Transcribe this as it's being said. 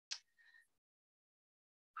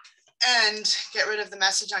and get rid of the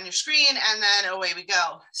message on your screen, and then away we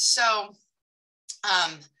go. So,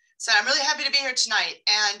 so I'm really happy to be here tonight,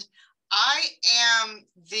 and I am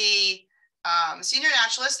the senior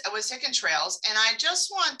naturalist at Wissahickon Trails, and I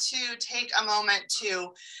just want to take a moment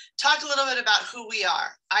to talk a little bit about who we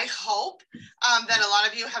are. I hope that a lot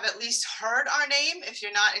of you have at least heard our name if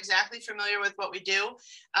you're not exactly familiar with what we do.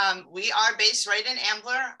 We are based right in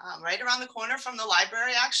Ambler, right around the corner from the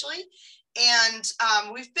library, actually. And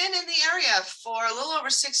we've been in the area for a little over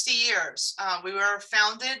 60 years. We were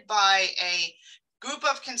founded by a group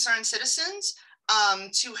of concerned citizens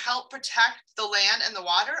to help protect the land and the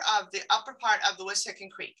water of the upper part of the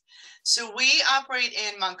Wissahickon Creek. So we operate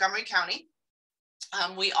in Montgomery County.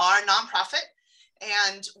 We are a nonprofit,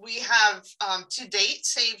 and we have to date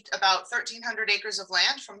saved about 1,300 acres of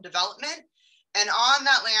land from development. And on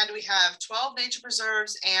that land, we have 12 nature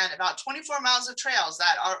preserves and about 24 miles of trails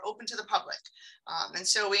that are open to the public. And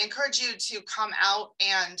so we encourage you to come out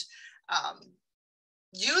and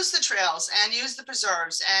use the trails and use the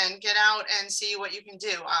preserves and get out and see what you can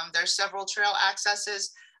do. There's several trail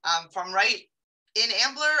accesses from right in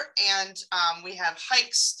Ambler, and we have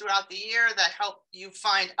hikes throughout the year that help you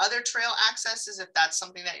find other trail accesses if that's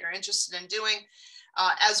something that you're interested in doing,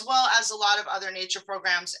 as well as a lot of other nature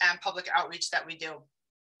programs and public outreach that we do,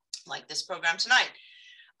 like this program tonight.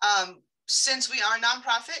 Since we are a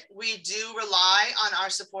nonprofit, we do rely on our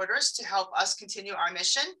supporters to help us continue our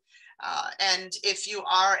mission. And if you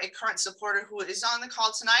are a current supporter who is on the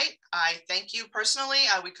call tonight, I thank you personally.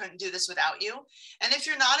 We couldn't do this without you. And if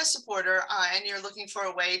you're not a supporter and you're looking for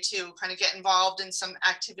a way to kind of get involved in some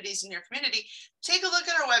activities in your community, take a look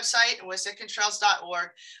at our website, wissahickon.org.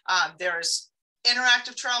 There's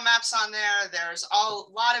interactive trail maps on there. There's a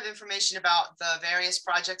lot of information about the various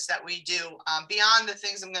projects that we do beyond the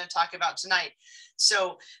things I'm going to talk about tonight.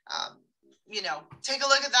 So, you know, take a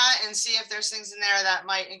look at that and see if there's things in there that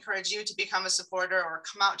might encourage you to become a supporter or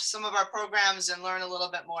come out to some of our programs and learn a little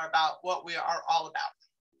bit more about what we are all about.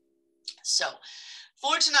 So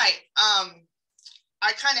for tonight,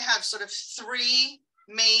 I kind of have sort of three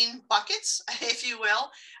main buckets, if you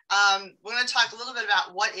will. We're going to talk a little bit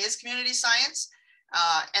about what is community science.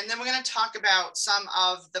 And then we're going to talk about some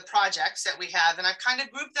of the projects that we have. And I've kind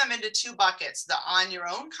of grouped them into two buckets, the on your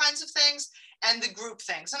own kinds of things and the group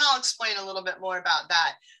things. And I'll explain a little bit more about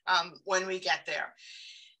that when we get there.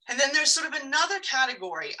 And then there's sort of another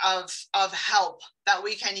category of help that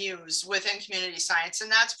we can use within community science,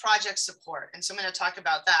 and that's project support. And so I'm going to talk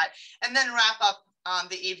about that and then wrap up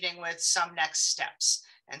the evening with some next steps.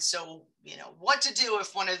 And so, you know, what to do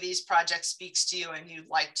if one of these projects speaks to you and you'd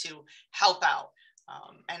like to help out.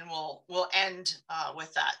 And we'll end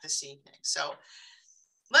with that this evening. So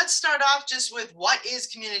let's start off just with what is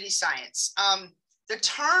community science. The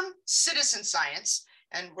term citizen science,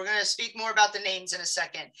 and we're going to speak more about the names in a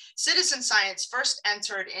second. Citizen science first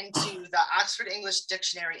entered into the Oxford English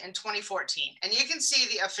Dictionary in 2014. And you can see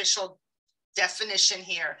the official definition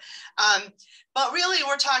here. But really,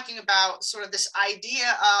 we're talking about sort of this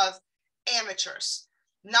idea of amateurs,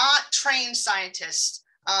 not trained scientists,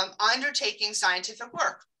 undertaking scientific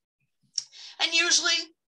work. And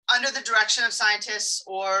usually under the direction of scientists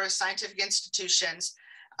or scientific institutions.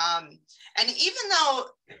 And even though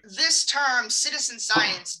this term citizen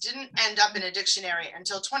science didn't end up in a dictionary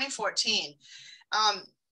until 2014,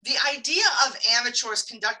 the idea of amateurs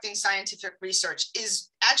conducting scientific research is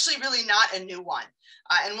actually really not a new one.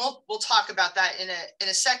 And we'll talk about that in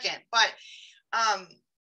a second. But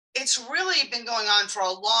it's really been going on for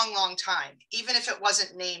a long, long time, even if it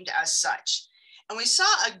wasn't named as such. And we saw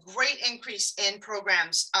a great increase in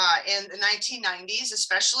programs in the 1990s,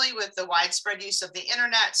 especially with the widespread use of the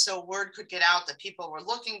internet. So word could get out that people were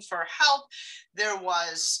looking for help. There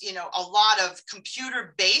was, you know, a lot of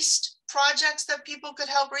computer-based projects that people could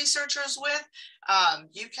help researchers with.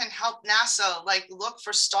 You can help NASA like look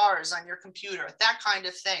for stars on your computer, that kind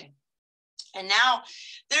of thing. And now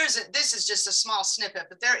this is just a small snippet,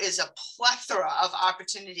 but there is a plethora of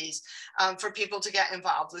opportunities for people to get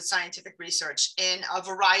involved with scientific research in a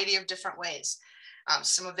variety of different ways.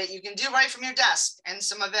 Some of it you can do right from your desk, and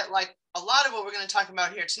some of it, like a lot of what we're going to talk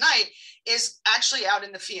about here tonight, is actually out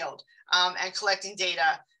in the field and collecting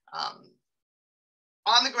data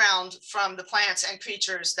on the ground from the plants and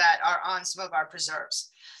creatures that are on some of our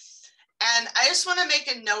preserves. And I just want to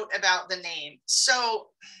make a note about the name. So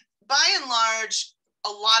by and large, a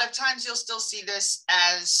lot of times you'll still see this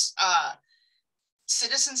as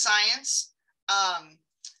citizen science,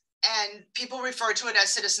 and people refer to it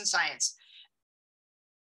as citizen science.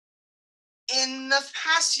 In the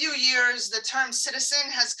past few years, the term citizen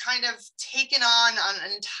has kind of taken on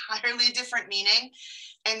an entirely different meaning.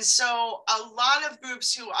 And so a lot of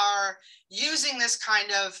groups who are using this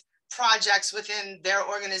kind of projects within their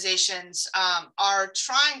organizations are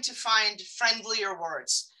trying to find friendlier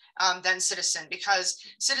words than citizen, because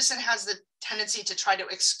citizen has the tendency to try to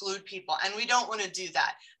exclude people, and we don't want to do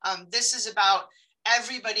that. This is about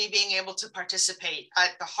everybody being able to participate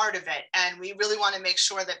at the heart of it, and we really want to make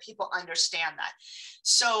sure that people understand that.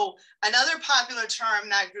 So another popular term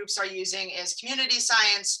that groups are using is community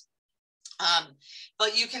science.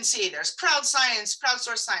 But you can see there's crowd science,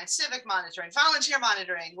 crowdsourced science, civic monitoring, volunteer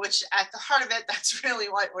monitoring, which at the heart of it, that's really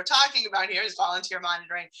what we're talking about here is volunteer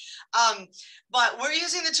monitoring. But we're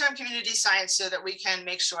using the term community science so that we can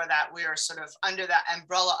make sure that we are sort of under that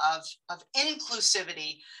umbrella of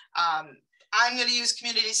inclusivity. I'm going to use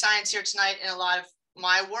community science here tonight in a lot of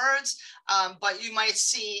my words, but you might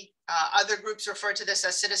see other groups refer to this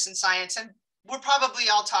as citizen science, and we're probably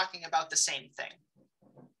all talking about the same thing.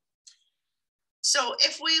 So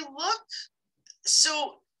if we look,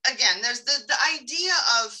 so again, there's the idea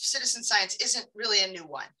of citizen science isn't really a new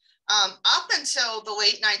one. Up until the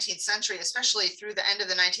late 19th century, especially through the end of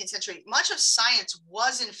the 19th century, much of science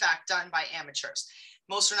was in fact done by amateurs.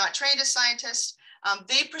 Most were not trained as scientists.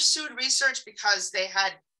 They pursued research because they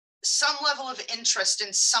had some level of interest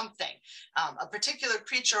in something, a particular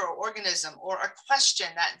creature or organism, or a question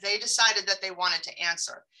that they decided that they wanted to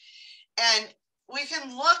answer. And we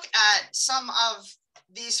can look at some of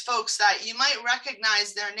these folks that you might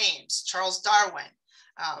recognize their names. Charles Darwin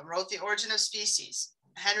wrote The Origin of Species.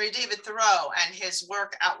 Henry David Thoreau and his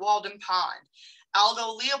work at Walden Pond.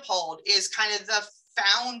 Aldo Leopold is kind of the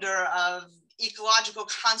founder of ecological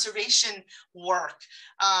conservation work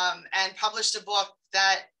and published a book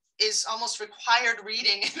that is almost required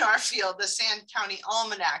reading in our field, the Sand County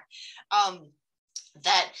Almanac,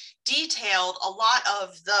 that detailed a lot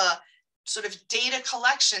of the sort of data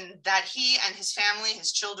collection that he and his family,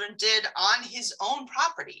 his children, did on his own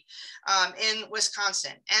property in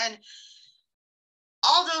Wisconsin. And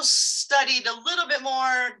Aldo studied a little bit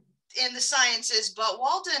more in the sciences, but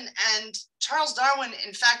Walden and Charles Darwin,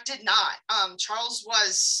 in fact, did not. Charles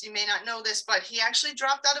was, you may not know this, but he actually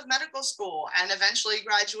dropped out of medical school and eventually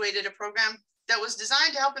graduated a program that was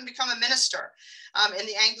designed to help him become a minister in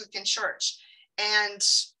the Anglican Church. And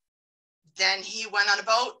then he went on a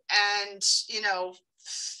boat and,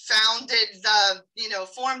 founded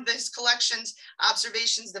formed these collections,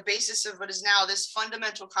 observations, the basis of what is now this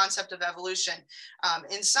fundamental concept of evolution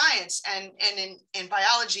in science and in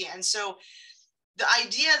biology. And so the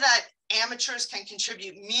idea that amateurs can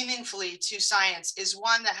contribute meaningfully to science is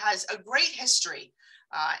one that has a great history.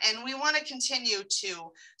 And we want to continue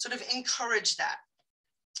to sort of encourage that.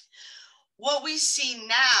 What we see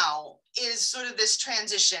now is sort of this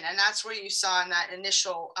transition, and that's where you saw in that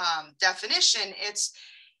initial definition, it's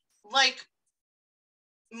like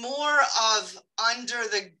more of under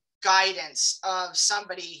the guidance of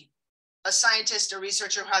somebody, a scientist or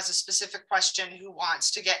researcher who has a specific question who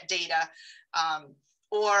wants to get data,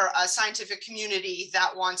 or a scientific community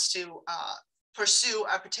that wants to pursue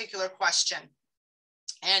a particular question.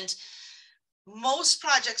 And most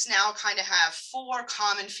projects now kind of have 4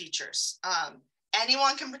 common features.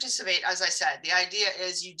 Anyone can participate, as I said. The idea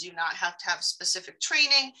is you do not have to have specific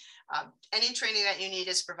training. Any training that you need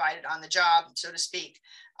is provided on the job, so to speak.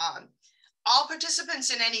 All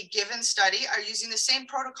participants in any given study are using the same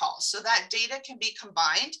protocol, so that data can be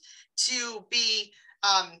combined to be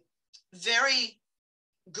very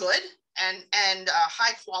good and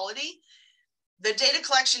high quality. The data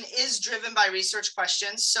collection is driven by research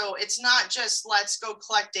questions. So it's not just let's go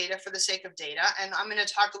collect data for the sake of data. And I'm going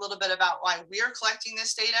to talk a little bit about why we're collecting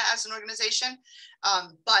this data as an organization.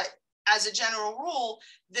 But as a general rule,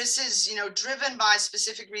 this is driven by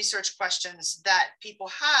specific research questions that people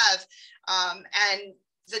have. And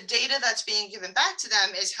the data that's being given back to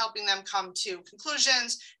them is helping them come to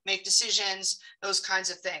conclusions, make decisions, those kinds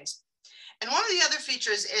of things. And one of the other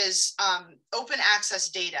features is open access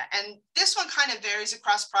data. And this one kind of varies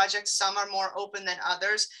across projects. Some are more open than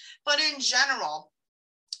others. But in general,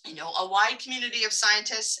 a wide community of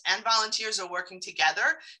scientists and volunteers are working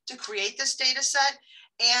together to create this data set.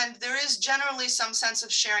 And there is generally some sense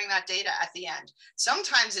of sharing that data at the end.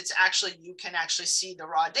 Sometimes it's actually, you can actually see the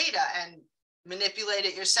raw data and manipulate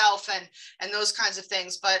it yourself and those kinds of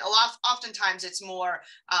things. But oftentimes it's more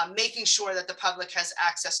making sure that the public has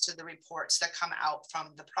access to the reports that come out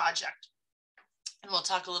from the project. And we'll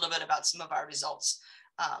talk a little bit about some of our results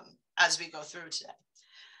as we go through today.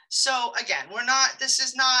 So again, this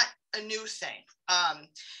is not a new thing.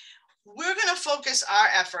 we're going to focus our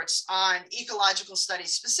efforts on ecological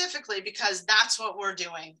studies specifically because that's what we're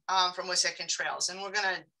doing from Wissahickon Trails. And we're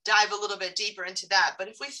going to dive a little bit deeper into that. But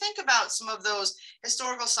if we think about some of those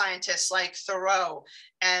historical scientists like Thoreau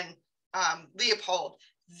and Leopold,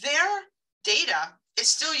 their data is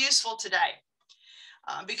still useful today.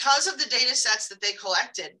 Because of the data sets that they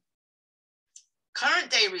collected, current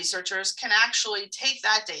day researchers can actually take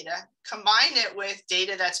that data, combine it with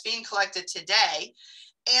data that's being collected today,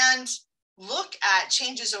 and look at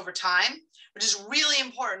changes over time, which is really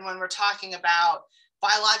important when we're talking about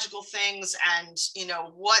biological things and, you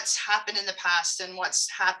know, what's happened in the past and what's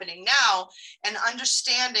happening now, and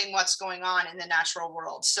understanding what's going on in the natural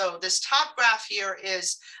world. So this top graph here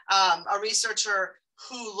is a researcher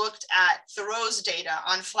who looked at Thoreau's data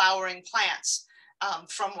on flowering plants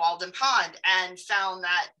from Walden Pond and found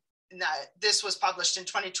that this was published in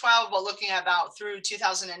 2012, but looking at about through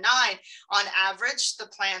 2009, on average, the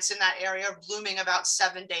plants in that area are blooming about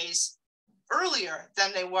 7 days earlier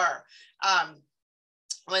than they were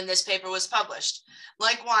when this paper was published.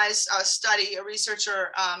 Likewise, a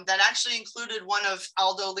researcher that actually included one of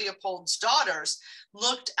Aldo Leopold's daughters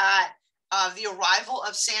looked at the arrival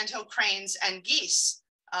of sandhill cranes and geese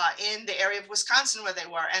in the area of Wisconsin where they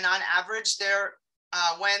were. And on average, they're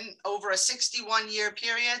when over a 61-year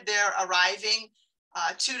period, they're arriving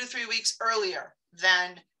 2 to 3 weeks earlier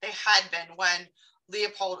than they had been when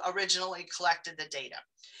Leopold originally collected the data.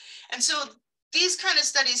 And so these kind of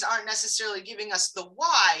studies aren't necessarily giving us the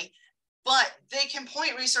why, but they can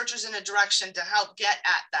point researchers in a direction to help get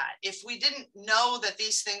at that. If we didn't know that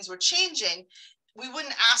these things were changing, we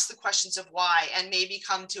wouldn't ask the questions of why and maybe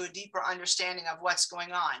come to a deeper understanding of what's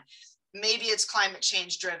going on. Maybe it's climate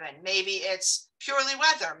change driven, maybe it's purely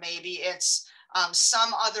weather, maybe it's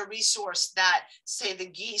some other resource that, say, the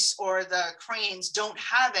geese or the cranes don't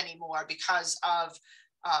have anymore because of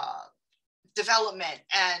development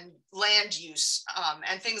and land use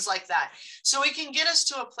and things like that. So it can get us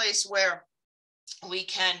to a place where we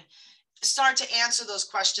can start to answer those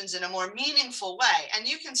questions in a more meaningful way. And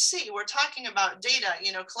you can see we're talking about data,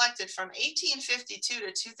 you know, collected from 1852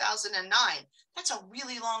 to 2009. That's a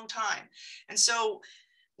really long time. And so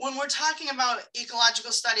when we're talking about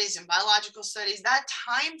ecological studies and biological studies, that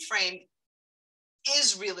time frame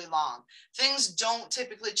is really long. Things don't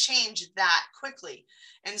typically change that quickly.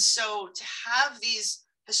 And so to have these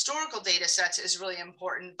historical data sets is really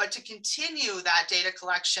important, but to continue that data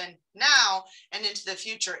collection now and into the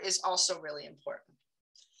future is also really important.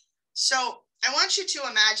 So I want you to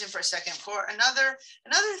imagine for a second, for another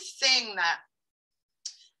thing that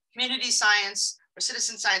community science or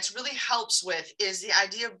citizen science really helps with is the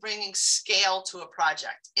idea of bringing scale to a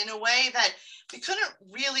project in a way that we couldn't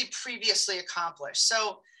really previously accomplish.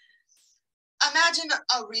 So imagine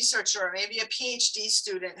a researcher, maybe a PhD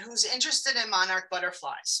student who's interested in monarch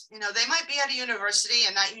butterflies. You know, they might be at a university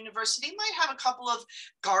and that university might have a couple of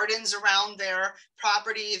gardens around their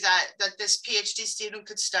property that this PhD student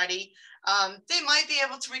could study. They might be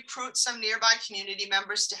able to recruit some nearby community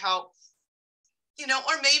members to help, you know,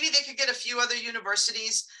 or maybe they could get a few other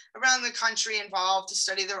universities around the country involved to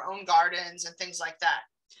study their own gardens and things like that.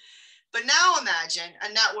 But now imagine a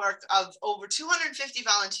network of over 250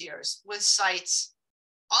 volunteers with sites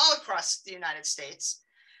all across the United States,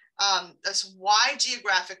 this wide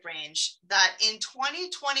geographic range that in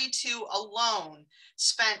 2022 alone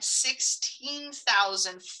spent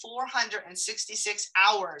 16,466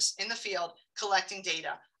 hours in the field collecting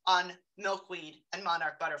data on milkweed and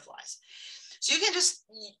monarch butterflies. So you can just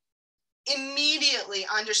immediately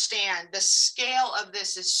understand the scale of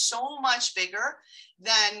this is so much bigger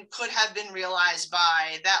than could have been realized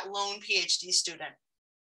by that lone PhD student.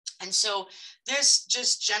 And so this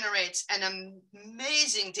just generates an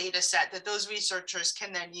amazing data set that those researchers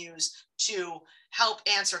can then use to help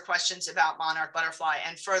answer questions about monarch butterfly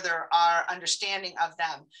and further our understanding of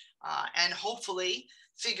them, and hopefully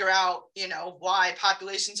figure out, you know, why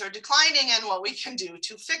populations are declining and what we can do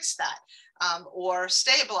to fix that. Or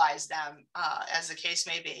stabilize them, as the case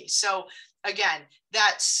may be. So again,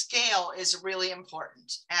 that scale is really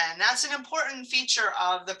important. And that's an important feature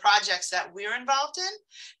of the projects that we're involved in,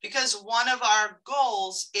 because one of our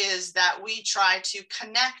goals is that we try to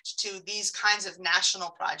connect to these kinds of national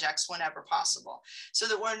projects whenever possible, so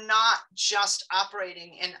that we're not just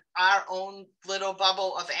operating in our own little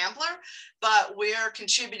bubble of Ambler, but we're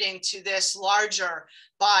contributing to this larger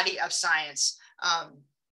body of science,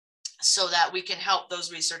 so that we can help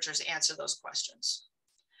those researchers answer those questions.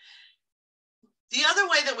 The other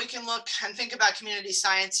way that we can look and think about community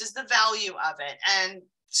science is the value of it. And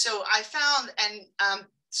so I found, and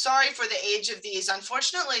sorry for the age of these.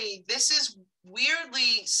 Unfortunately, this is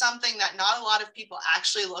weirdly something that not a lot of people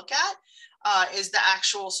actually look at, is the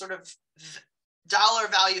actual sort of dollar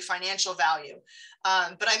value, financial value.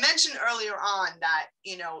 But I mentioned earlier on that,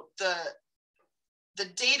 you know, the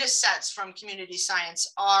data sets from community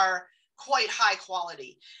science are quite high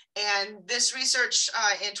quality. And this research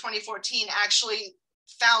in 2014 actually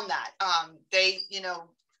found that. They, you know,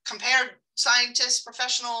 compared scientists,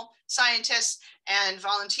 professional scientists and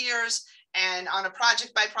volunteers, and on a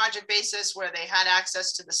project by project basis where they had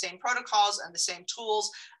access to the same protocols and the same tools,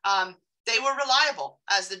 they were reliable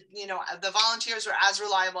as the, you know, the volunteers were as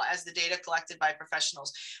reliable as the data collected by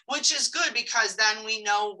professionals, which is good because then we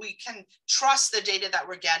know we can trust the data that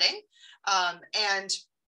we're getting, and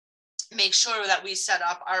make sure that we set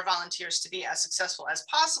up our volunteers to be as successful as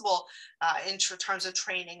possible in terms of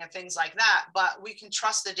training and things like that. But we can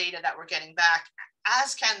trust the data that we're getting back,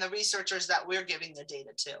 as can the researchers that we're giving the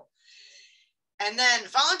data to. And then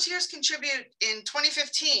volunteers contribute in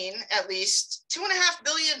 2015, at least $2.5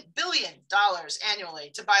 billion annually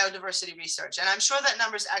to biodiversity research. And I'm sure that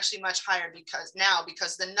number is actually much higher because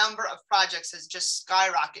the number of projects has just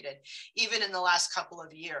skyrocketed, even in the last couple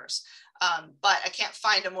of years. But I can't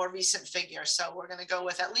find a more recent figure. So we're going to go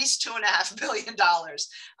with at least $2.5 billion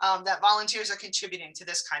that volunteers are contributing to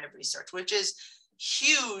this kind of research, which is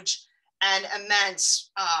huge and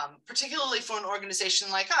immense, particularly for an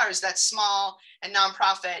organization like ours that's small and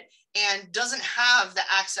nonprofit and doesn't have the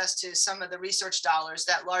access to some of the research dollars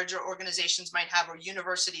that larger organizations might have or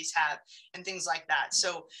universities have and things like that.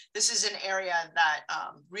 So this is an area that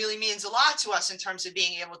really means a lot to us in terms of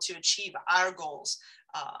being able to achieve our goals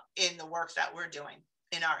in the work that we're doing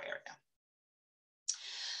in our area.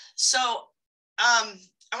 So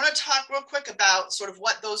I want to talk real quick about sort of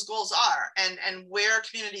what those goals are and where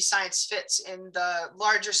community science fits in the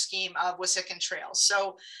larger scheme of Wissahickon Trails.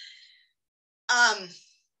 So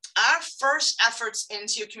our first efforts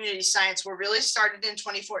into community science were really started in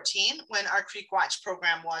 2014 when our Creek Watch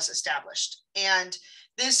program was established. And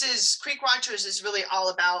this is, Creek Watchers is really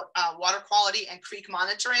all about water quality and creek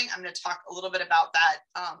monitoring. I'm going to talk a little bit about that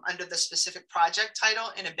under the specific project title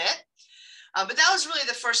in a bit. But that was really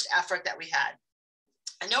the first effort that we had.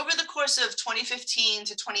 And over the course of 2015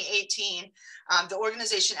 to 2018, the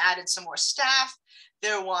organization added some more staff.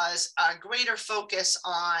 There was a greater focus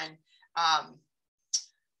on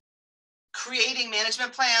creating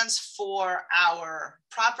management plans for our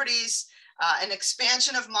properties, an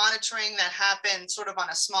expansion of monitoring that happened sort of on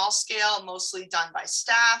a small scale, mostly done by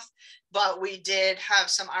staff. But we did have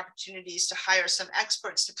some opportunities to hire some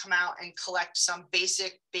experts to come out and collect some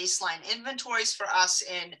basic baseline inventories for us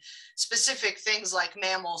in specific things like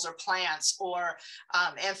mammals or plants or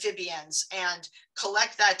amphibians, and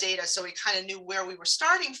collect that data so we kind of knew where we were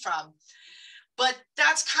starting from. But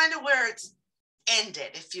that's kind of where it ended,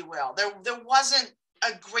 if you will. There wasn't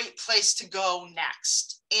a great place to go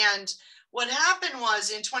next. And what happened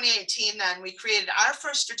was in 2018, then we created our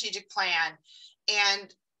first strategic plan.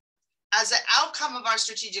 And as an outcome of our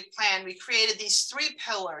strategic plan, we created these 3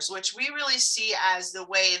 pillars, which we really see as the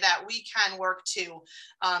way that we can work to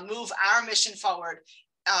move our mission forward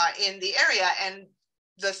in the area. And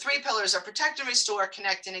the 3 pillars are protect and restore,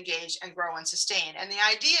 connect and engage, and grow and sustain. And the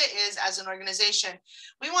idea is, as an organization,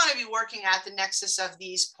 we want to be working at the nexus of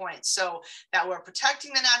these points, so that we're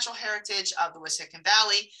protecting the natural heritage of the Wissahickon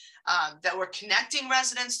Valley, that we're connecting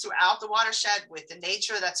residents throughout the watershed with the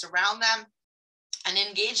nature that's around them, and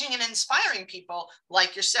engaging and inspiring people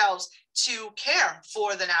like yourselves to care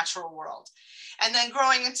for the natural world. And then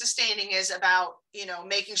growing and sustaining is about, you know,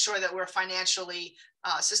 making sure that we're financially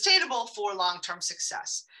sustainable for long-term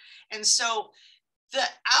success. And so the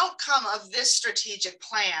outcome of this strategic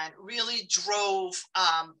plan really drove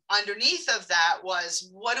underneath of that was,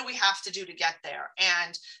 what do we have to do to get there?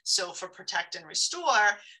 And so for protect and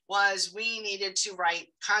restore was, we needed to write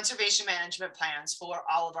conservation management plans for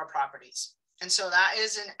all of our properties. And so that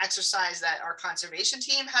is an exercise that our conservation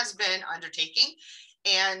team has been undertaking.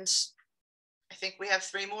 And I think we have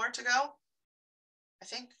 3 more to go. I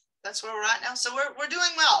think that's where we're at now. So we're doing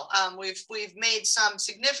well. We've made some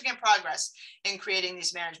significant progress in creating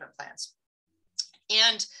these management plans.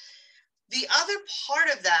 And the other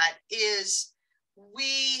part of that is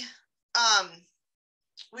we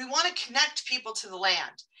want to connect people to the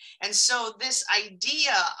land. And so this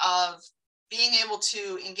idea of being able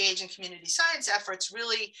to engage in community science efforts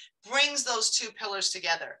really brings those 2 pillars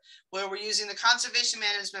together, where we're using the conservation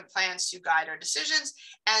management plans to guide our decisions,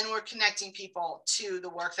 and we're connecting people to the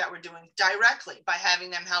work that we're doing directly by having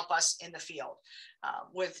them help us in the field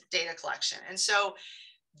with data collection. And so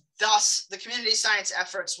thus the community science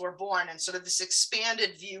efforts were born and sort of this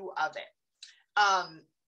expanded view of it.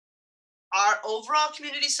 Our overall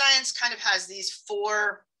community science kind of has these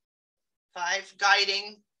 4, 5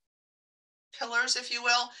 guiding pillars, if you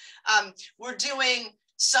will. We're doing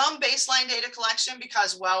some baseline data collection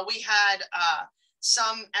because, well, we had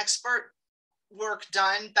some expert work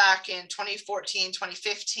done back in 2014,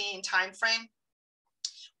 2015 timeframe.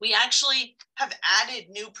 We actually have added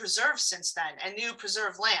new preserves since then and new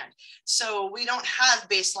preserved land. So we don't have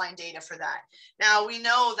baseline data for that. Now we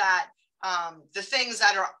know that the things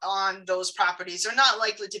that are on those properties are not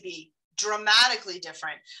likely to be dramatically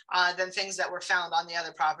different than things that were found on the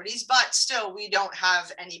other properties, but still we don't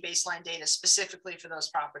have any baseline data specifically for those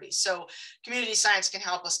properties. So community science can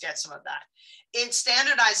help us get some of that. It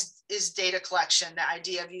standardizes data collection, the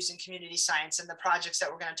idea of using community science and the projects that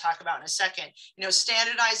we're going to talk about in a second,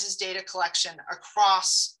 standardizes data collection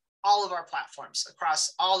across all of our platforms,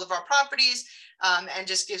 across all of our properties, and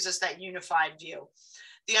just gives us that unified view.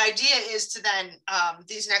 The idea is to then,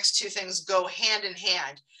 these next 2 things go hand in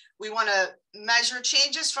hand. We want to measure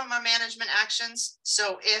changes from our management actions.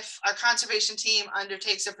 So if our conservation team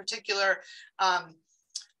undertakes a particular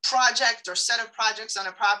project or set of projects on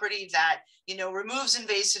a property that, removes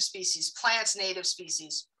invasive species, plants native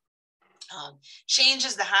species,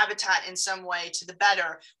 changes the habitat in some way to the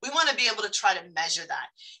better, we want to be able to try to measure that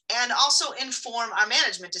and also inform our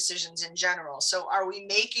management decisions in general. So are we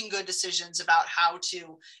making good decisions about how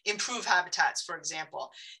to improve habitats, for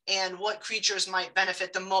example, and what creatures might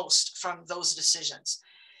benefit the most from those decisions?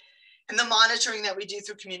 And the monitoring that we do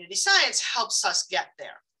through community science helps us get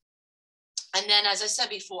there. And then, as I said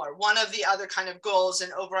before, one of the other kind of goals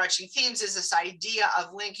and overarching themes is this idea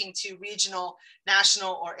of linking to regional,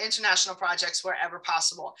 national, or international projects wherever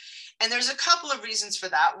possible. And there's a couple of reasons for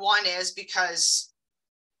that. One is because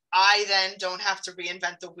I then don't have to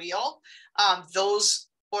reinvent the wheel. Those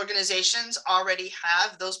organizations already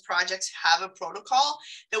have, those projects have a protocol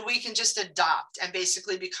that we can just adopt and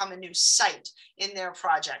basically become a new site in their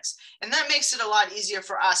projects. And that makes it a lot easier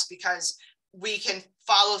for us because we can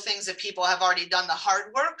follow things that people have already done the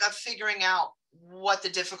hard work of figuring out what the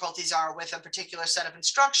difficulties are with a particular set of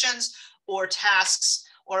instructions or tasks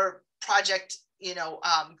or project,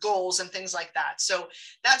 goals and things like that. So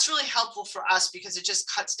that's really helpful for us because it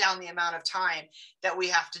just cuts down the amount of time that we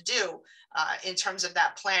have to do in terms of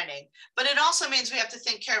that planning. But it also means we have to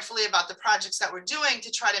think carefully about the projects that we're doing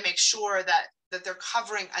to try to make sure that they're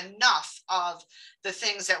covering enough of the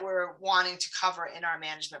things that we're wanting to cover in our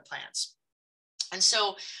management plans. And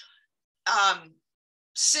so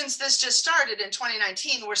since this just started in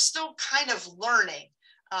 2019, we're still kind of learning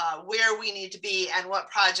where we need to be and what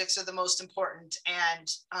projects are the most important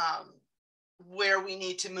and where we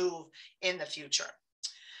need to move in the future.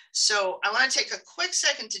 So I want to take a quick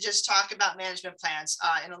second to just talk about management plans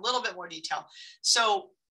in a little bit more detail. So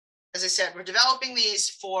as I said, we're developing these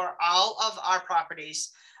for all of our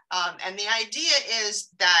properties. And the idea is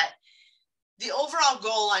that the overall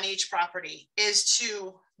goal on each property is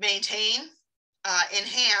to maintain,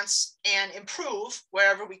 enhance, and improve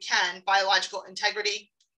wherever we can biological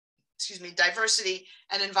integrity, diversity,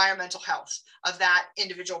 and environmental health of that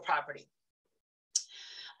individual property.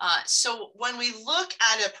 So when we look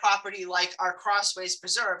at a property like our Crossways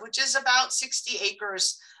Preserve, which is about 60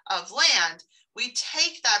 acres of land, we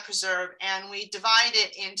take that preserve and we divide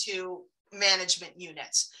it into management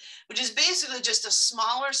units, which is basically just a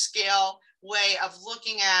smaller scale way of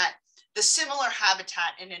looking at the similar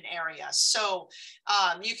habitat in an area. So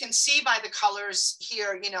you can see by the colors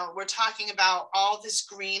here, we're talking about all this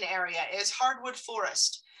green area is hardwood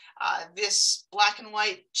forest. This black and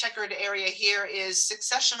white checkered area here is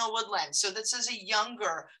successional woodland. So this is a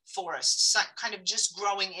younger forest, kind of just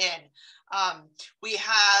growing in. We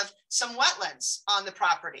have some wetlands on the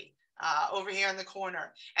property. Over here in the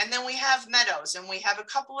corner. And then we have meadows, and we have a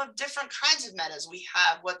couple of different kinds of meadows. We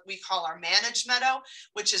have what we call our managed meadow,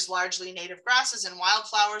 which is largely native grasses and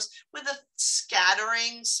wildflowers with a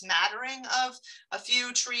smattering of a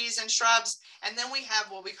few trees and shrubs. And then we have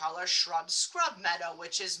what we call our shrub scrub meadow,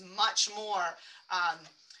 which is much more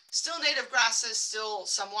still native grasses, still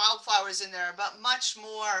some wildflowers in there, but much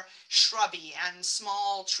more shrubby and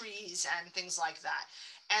small trees and things like that.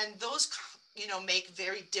 And those make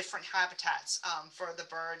very different habitats for the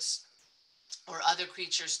birds or other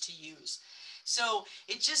creatures to use. So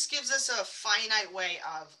it just gives us a finite way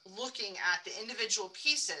of looking at the individual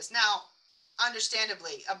pieces. Now,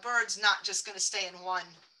 understandably, a bird's not just going to stay in one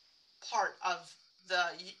part of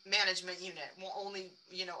management unit,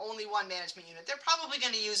 only one management unit. They're probably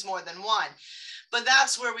going to use more than one, but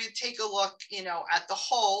that's where we take a look, at the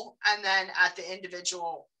whole and then at the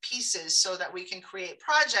individual pieces so that we can create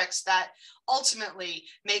projects that ultimately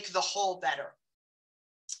make the whole better.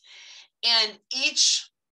 And each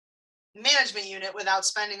management unit, without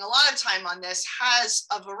spending a lot of time on this, has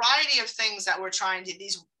a variety of things that we're trying to,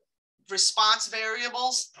 these response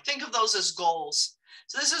variables, think of those as goals.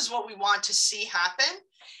 So this is what we want to see happen.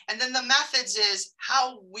 And then the methods is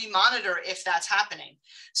how we monitor if that's happening.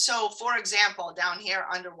 So for example, down here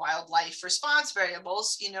under wildlife response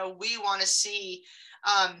variables, we want to see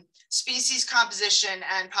species composition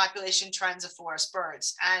and population trends of forest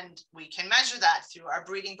birds. And we can measure that through our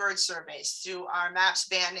breeding bird surveys, through our MAPS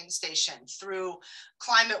banding station, through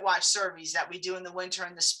climate watch surveys that we do in the winter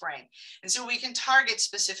and the spring. And so we can target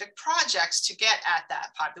specific projects to get at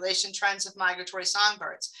that population trends of migratory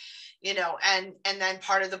songbirds. And then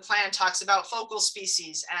part of the plan talks about focal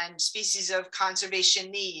species and species of conservation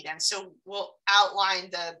need. And so we'll outline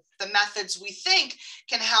the methods we think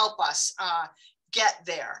can help us get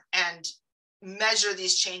there and measure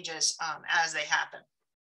these changes as they happen.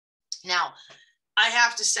 Now, I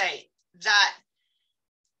have to say that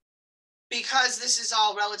because this is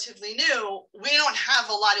all relatively new, we don't have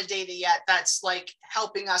a lot of data yet that's like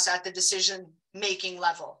helping us at the decision-making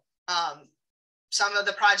level. Some of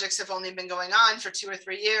the projects have only been going on for 2 or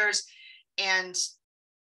 3 years, and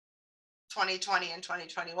 2020 and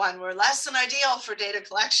 2021 were less than ideal for data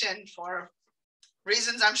collection for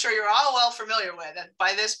reasons I'm sure you're all well familiar with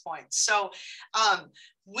by this point. So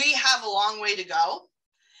we have a long way to go.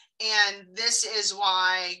 And this is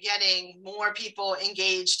why getting more people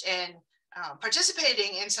engaged in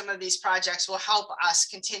participating in some of these projects will help us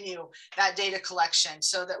continue that data collection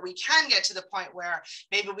so that we can get to the point where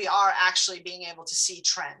maybe we are actually being able to see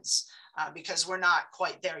trends because we're not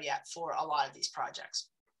quite there yet for a lot of these projects.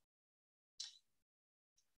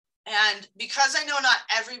 And because I know not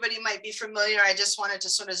everybody might be familiar, I just wanted to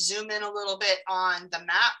sort of zoom in a little bit on the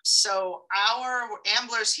map. So our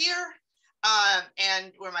Ambler's here,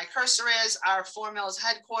 and where my cursor is, our 4 Mills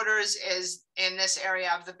headquarters is in this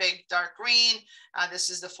area of the big dark green.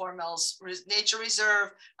 This is the 4 Mills Nature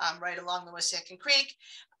Reserve right along the Wissahickon Creek.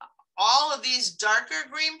 All of these darker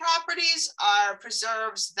green properties are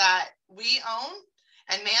preserves that we own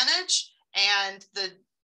and manage, and the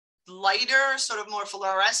lighter, sort of more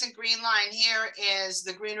fluorescent green line here is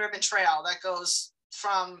the Green Ribbon Trail that goes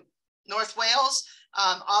from North Wales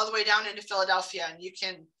all the way down into Philadelphia. And you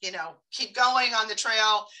can, keep going on the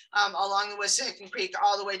trail along the Wissahickon Creek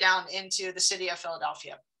all the way down into the city of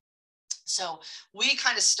Philadelphia. So we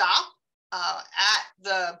kind of stop at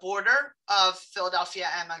the border of Philadelphia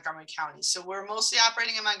and Montgomery County. So we're mostly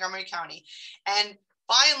operating in Montgomery County. And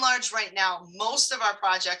by and large, right now, most of our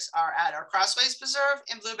projects are at our Crossways Preserve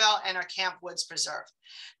in Bluebell and our Camp Woods Preserve.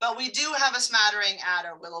 But we do have a smattering at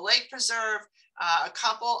our Willow Lake Preserve, a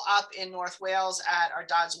couple up in North Wales at our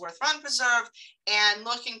Dodsworth Run Preserve, and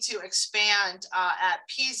looking to expand at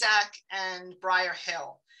Peasack and Briar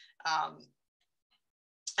Hill.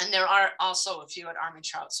 And there are also a few at Army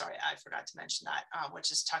Trout, sorry, I forgot to mention that,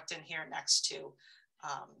 which is tucked in here next to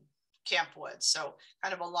Camp Woods. So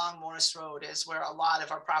kind of along Morris Road is where a lot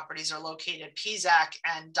of our properties are located. Peasack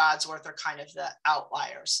and Dodsworth are kind of the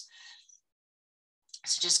outliers.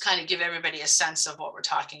 So just kind of give everybody a sense of what we're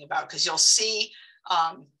talking about, because you'll see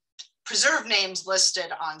preserve names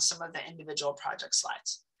listed on some of the individual project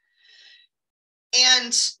slides.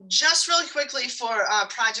 And just really quickly for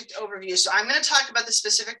project overview. So I'm going to talk about the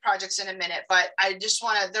specific projects in a minute, but I just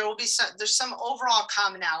want to, there's some overall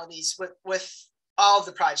commonalities with all of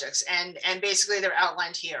the projects, and basically they're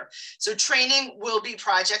outlined here. So training will be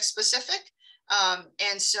project specific.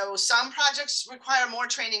 And so some projects require more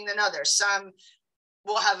training than others. Some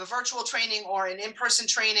will have a virtual training or an in-person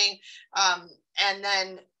training. And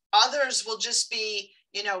then others will just be,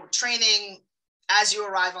 training as you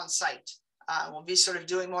arrive on site. We'll be sort of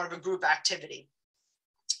doing more of a group activity.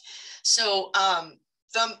 So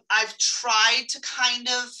I've tried to kind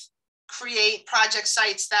of create project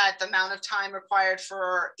sites that the amount of time required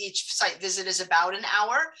for each site visit is about an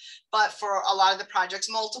hour, but for a lot of the projects,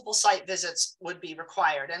 multiple site visits would be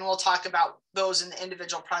required. And we'll talk about those in the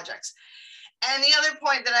individual projects. And the other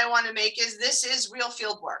point that I want to make is this is real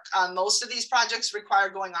field work. Most of these projects require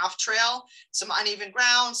going off trail, some uneven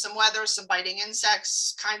ground, some weather, some biting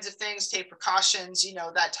insects, kinds of things, take precautions,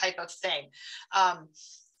 that type of thing.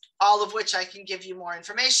 All of which I can give you more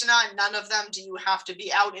information on. None of them do you have to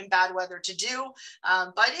be out in bad weather to do,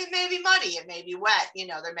 but it may be muddy, it may be wet,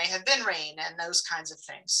 there may have been rain and those kinds of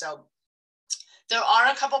things. So there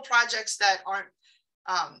are a couple projects that aren't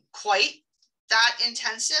quite that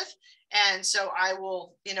intensive. And so I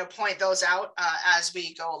will, point those out as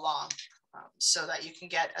we go along so that you can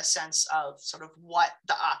get a sense of sort of what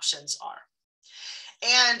the options are.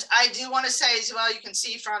 And I do want to say as well, you can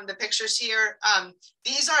see from the pictures here,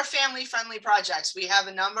 these are family-friendly projects. We have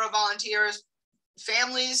a number of volunteers,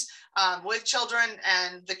 families with children,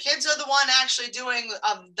 and the kids are the one actually doing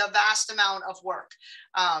the vast amount of work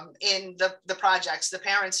in the projects. The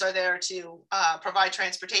parents are there to provide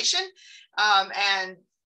transportation, and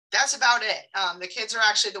that's about it. The kids are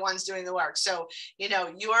actually the ones doing the work. So,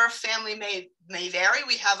 your family may vary.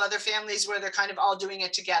 We have other families where they're kind of all doing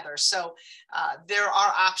it together. So there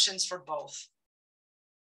are options for both.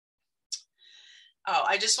 Oh,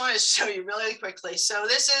 I just want to show you really quickly. So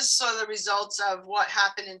this is sort of the results of what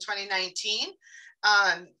happened in 2019.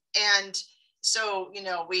 And so,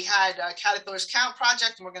 we had a Caterpillar's Count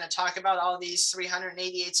project, and we're going to talk about all these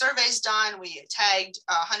 388 surveys done. We tagged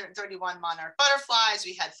 131 monarch butterflies.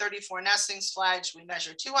 We had 34 nestlings fledged. We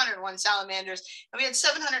measured 201 salamanders, and we had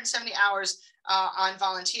 770 hours on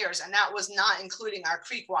volunteers. And that was not including our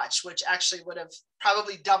creek watch, which actually would have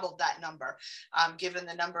probably doubled that number, given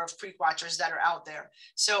the number of creek watchers that are out there.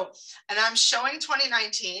 So, and I'm showing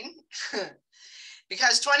 2019.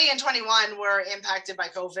 Because 20 and 21 were impacted by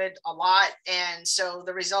COVID a lot. And so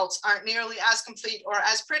the results aren't nearly as complete or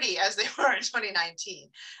as pretty as they were in 2019.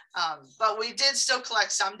 But we did still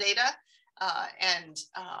collect some data. And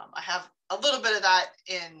I have a little bit of that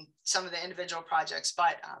in some of the individual projects,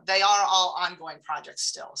 but they are all ongoing projects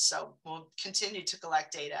still. So we'll continue to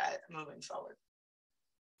collect data moving forward.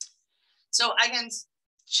 So I can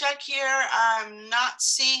check here. I'm not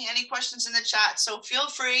seeing any questions in the chat, so feel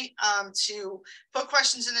free to put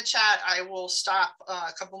questions in the chat. I will stop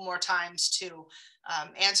a couple more times to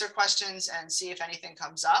answer questions and see if anything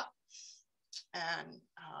comes up. And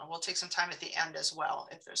we'll take some time at the end as well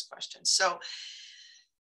if there's questions. So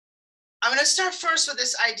I'm going to start first with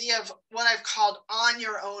this idea of what I've called on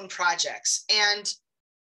your own projects. And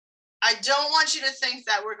I don't want you to think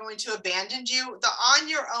that we're going to abandon you. The on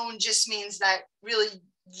your own just means that really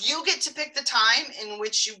you get to pick the time in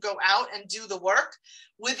which you go out and do the work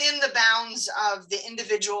within the bounds of the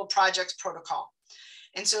individual project protocol.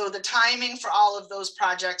 And so the timing for all of those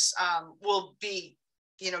projects will be,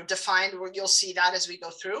 defined, where you'll see that as we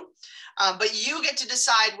go through. But you get to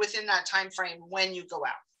decide within that time frame when you go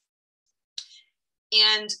out.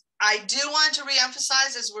 And I do want to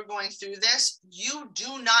reemphasize as we're going through this, you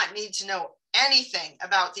do not need to know anything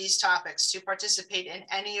about these topics to participate in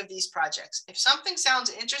any of these projects. If something sounds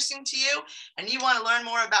interesting to you and you want to learn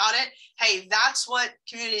more about it, hey, that's what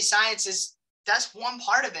community science is. That's one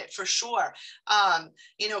part of it for sure.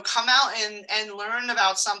 Come out and learn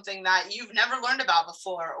about something that you've never learned about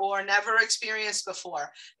before or never experienced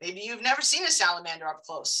before. Maybe you've never seen a salamander up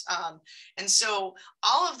close. And so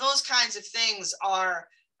all of those kinds of things are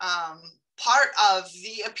part of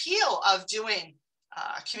the appeal of doing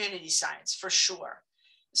community science for sure.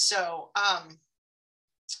 So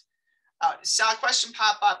saw a question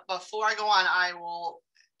pop up. Before I go on, I will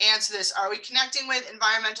answer this. Are we connecting with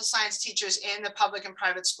environmental science teachers in the public and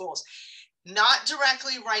private schools? Not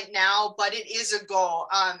directly right now, but it is a goal.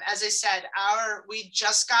 As I said, we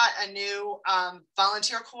just got a new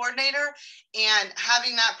volunteer coordinator, and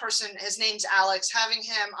having that person, his name's Alex, having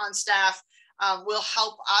him on staff will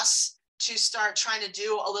help us to start trying to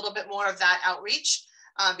do a little bit more of that outreach,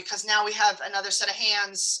 because now we have another set of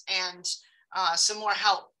hands and some more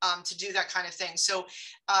help to do that kind of thing. So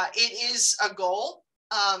it is a goal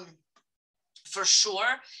for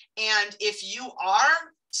sure. And if you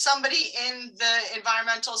are somebody in the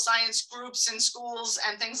environmental science groups in schools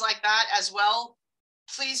and things like that as well,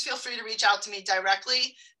 please feel free to reach out to me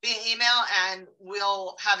directly via email, and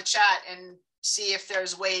we'll have a chat and see if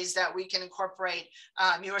there's ways that we can incorporate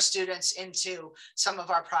your students into some of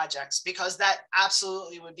our projects, because that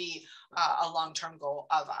absolutely would be a long-term goal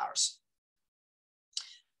of ours.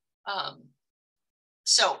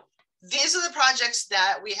 So these are the projects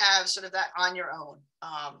that we have sort of that on your own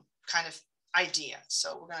kind of idea.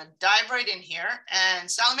 So we're going to dive right in here, and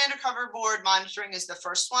salamander coverboard monitoring is the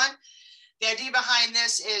first one. The idea behind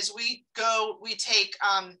this is we take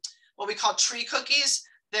what we call tree cookies.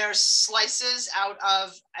 They're slices out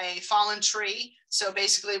of a fallen tree. So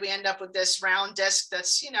basically we end up with this round disc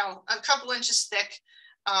that's, a couple inches thick,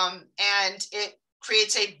 and it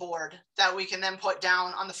creates a board that we can then put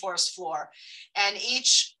down on the forest floor. And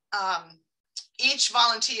each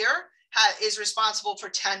volunteer is responsible for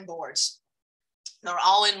 10 boards. They're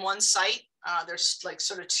all in one site. There's like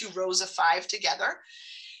sort of 2 rows of 5 together.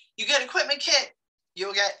 You get equipment kit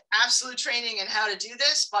You'll get absolute training in how to do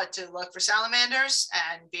this, but to look for salamanders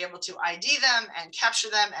and be able to ID them and capture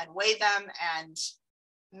them and weigh them and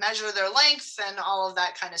measure their length and all of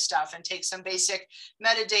that kind of stuff, and take some basic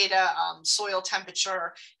metadata, soil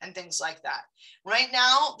temperature and things like that. Right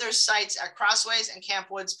now, there's sites at Crossways and Camp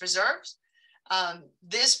Woods Preserves.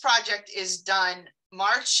 This project is done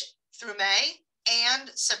March through May and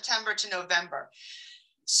September to November.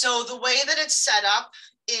 So the way that it's set up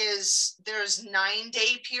is there's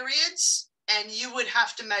 9-day periods, and you would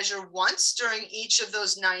have to measure once during each of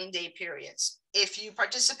those 9-day periods. If you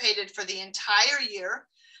participated for the entire year,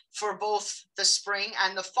 for both the spring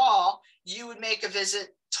and the fall, you would make a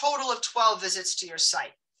visit, total of 12 visits to your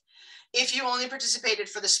site. If you only participated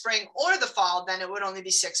for the spring or the fall, then it would only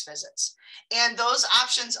be 6 visits. And those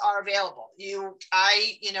options are available.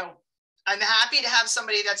 I'm happy to have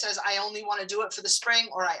somebody that says, I only want to do it for the spring,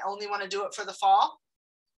 or I only want to do it for the fall.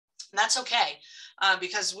 And that's okay,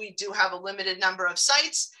 because we do have a limited number of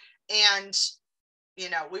sites, and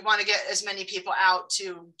we want to get as many people out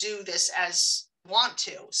to do this as want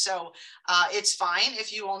to. So it's fine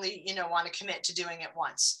if you only want to commit to doing it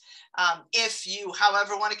once. If you,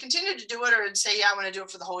 however, want to continue to do it, or say, yeah, I want to do it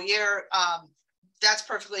for the whole year, that's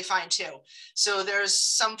perfectly fine too. So there's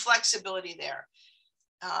some flexibility there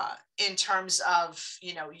in terms of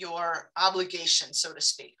your obligation, so to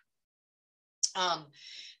speak.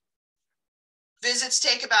 Visits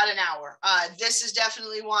take about an hour. This is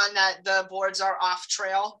definitely one that the boards are off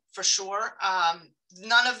trail for sure.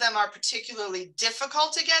 None of them are particularly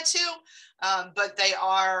difficult to get to, but they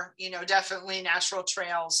are, definitely natural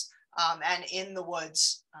trails and in the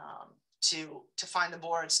woods to find the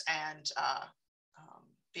boards and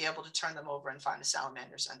be able to turn them over and find the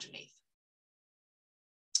salamanders underneath.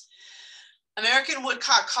 American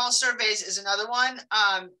woodcock call surveys is another one.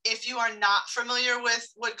 If you are not familiar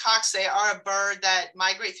with woodcocks, they are a bird that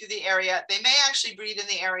migrate through the area. They may actually breed in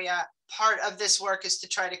the area. Part of this work is to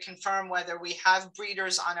try to confirm whether we have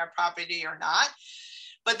breeders on our property or not.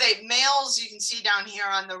 But males, you can see down here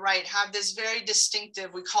on the right, have this very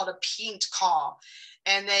distinctive, we call it a peent call.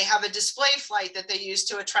 And they have a display flight that they use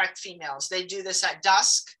to attract females. They do this at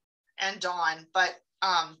dusk and dawn, but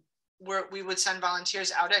we would send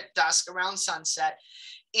volunteers out at dusk around sunset.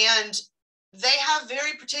 And they have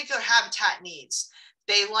very particular habitat needs.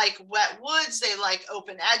 They like wet woods, they like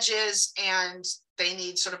open edges, and they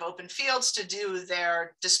need sort of open fields to do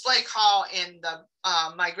their display call in the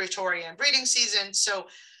migratory and breeding season. So,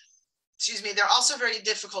 they're also very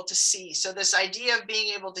difficult to see. So this idea of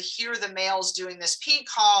being able to hear the males doing this peent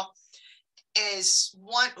call is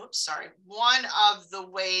one of the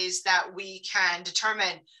ways that we can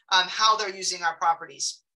determine how they're using our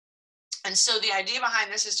properties. And so the idea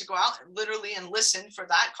behind this is to go out literally and listen for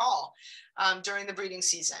that call during the breeding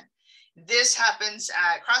season. This happens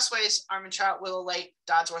at Crossways, Almond Trout, Willow Lake,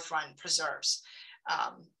 Dodsworth Run Preserves.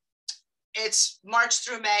 It's March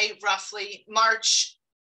through May, roughly. March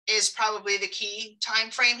is probably the key time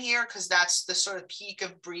frame here, because that's the sort of peak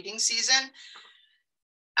of breeding season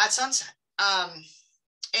at sunset.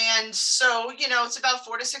 And so, it's about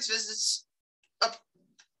 4 to 6 visits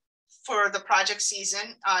for the project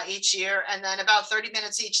season each year, and then about 30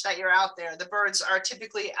 minutes each that you're out there. The birds are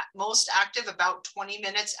typically most active about 20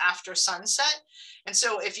 minutes after sunset. And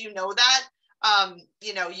so if you know that,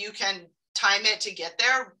 you can time it to get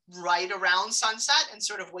there right around sunset and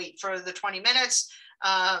sort of wait for the 20 minutes.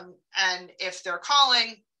 And if they're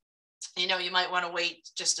calling, you might want to wait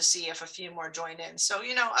just to see if a few more join in. So,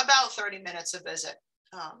 about 30 minutes a visit.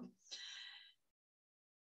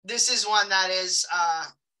 This is one that is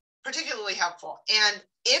particularly helpful. And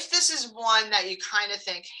if this is one that you kind of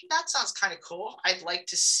think, hey, that sounds kind of cool, I'd like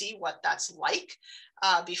to see what that's like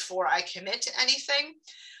before I commit to anything,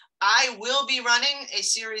 I will be running a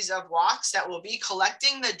series of walks that will be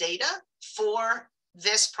collecting the data for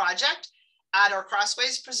this project at our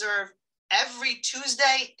Crossways Preserve every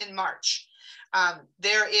Tuesday in March.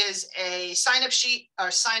 There is a sign-up sheet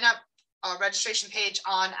or sign-up registration page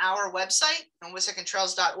on our website on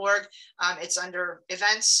wissahickontrails.org. It's under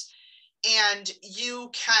events, and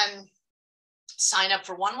you can sign up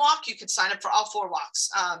for one walk. You could sign up for all 4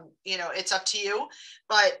 walks. It's up to you,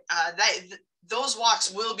 but those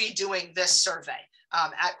walks will be doing this survey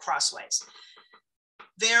at Crossways.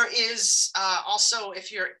 There is also,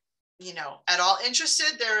 if you're at all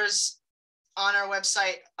interested, there's on our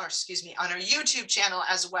website, or on our YouTube channel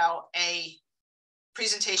as well, a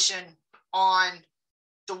presentation on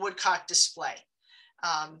the woodcock display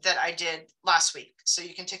that I did last week. So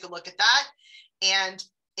you can take a look at that. And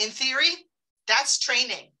in theory, that's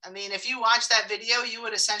training. I mean, if you watch that video, you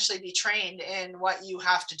would essentially be trained in what you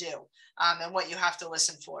have to do. and what you have to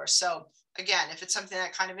listen for. So again, if it's something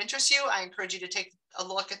that kind of interests you, I encourage you to take a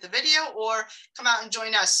look at the video or come out and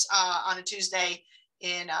join us on a Tuesday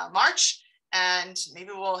in March, and maybe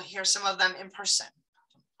we'll hear some of them in person,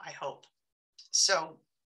 I hope. So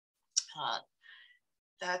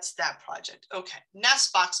that's that project. Okay,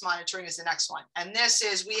 nest box monitoring is the next one. And this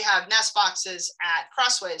is, we have nest boxes at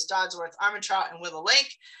Crossways, Dodsworth, Armentrout, and Willow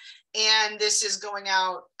Lake. And this is going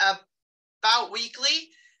out about weekly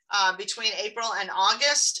between April and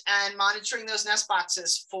August, and monitoring those nest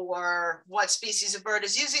boxes for what species of bird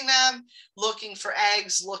is using them, looking for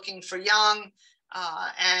eggs, looking for young,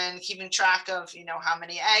 and keeping track of, you know, how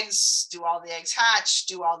many eggs, do all the eggs hatch,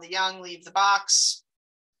 do all the young leave the box,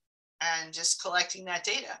 and just collecting that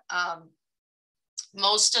data.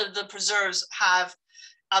 Most of the preserves have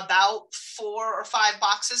about 4 or 5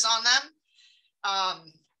 boxes on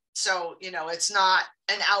them. So, you know, it's not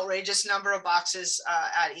an outrageous number of boxes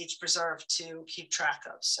at each preserve to keep track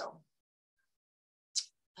of. So,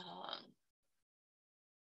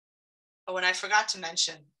 oh, and I forgot to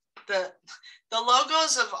mention the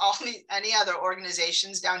logos of any other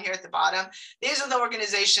organizations down here at the bottom. These are the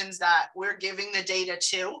organizations that we're giving the data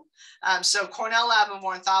to. So Cornell Lab of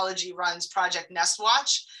Ornithology runs Project Nest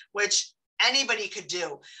Watch, which anybody could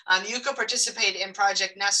do. You could participate in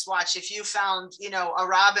Project Nest Watch if you found, you know, a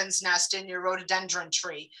robin's nest in your rhododendron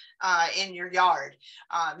tree in your yard.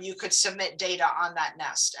 You could submit data on that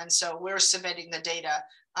nest. And so we're submitting the data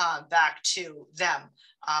back to them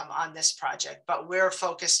on this project, but we're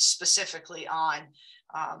focused specifically on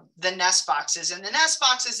the nest boxes. And the nest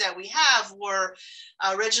boxes that we have were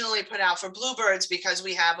originally put out for bluebirds because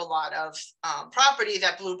we have a lot of property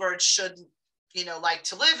that bluebirds should, you know, like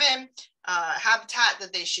to live in, habitat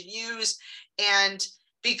that they should use. And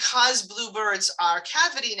because bluebirds are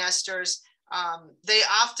cavity nesters, they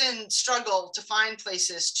often struggle to find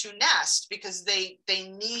places to nest because they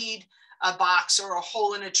need a box or a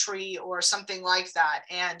hole in a tree or something like that.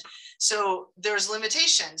 And so there's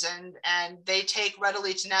limitations, and they take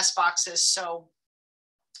readily to nest boxes. So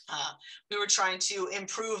we were trying to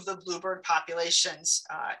improve the bluebird populations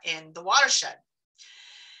in the watershed.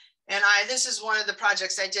 And this is one of the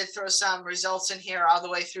projects. I did throw some results in here all the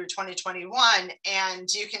way through 2021. And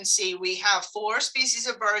you can see we have 4 species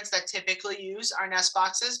of birds that typically use our nest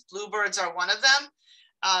boxes. Bluebirds are one of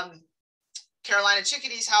them. Carolina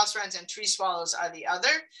chickadees, house wrens, and tree swallows are the other.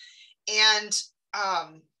 And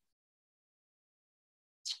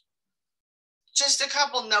just a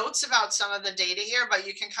couple notes about some of the data here, but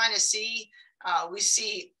you can kind of see, we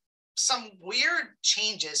see some weird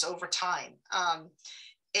changes over time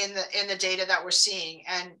in the data that we're seeing.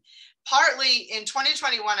 And partly in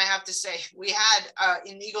 2021, I have to say, we had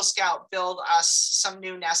an Eagle Scout build us some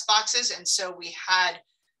new nest boxes. And so we had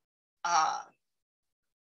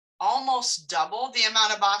almost double the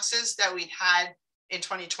amount of boxes that we'd had in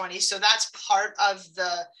 2020. So that's part of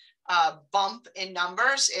the bump in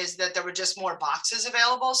numbers, is that there were just more boxes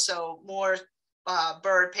available. So more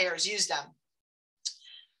bird pairs use them.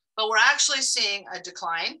 But we're actually seeing a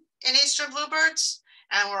decline in eastern bluebirds.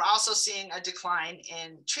 And we're also seeing a decline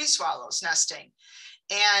in tree swallows nesting.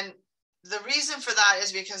 And the reason for that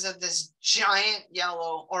is because of this giant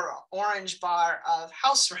yellow or orange bar of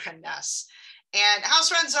house wren nests. And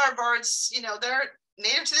house wrens are birds, you know, they're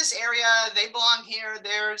native to this area. They belong here.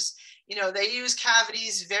 There's, you know, they use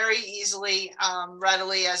cavities very easily,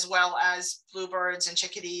 readily, as well as bluebirds and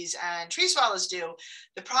chickadees and tree swallows do.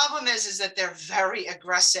 The problem is that they're very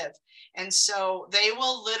aggressive. And so they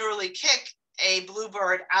will literally kick a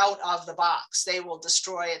bluebird out of the box. They will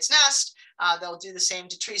destroy its nest. They'll do the same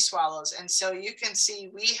to tree swallows. And so you can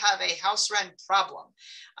see we have a house wren problem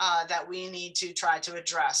that we need to try to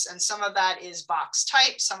address. And some of that is box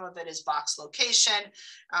type, some of it is box location.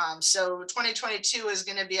 So 2022 is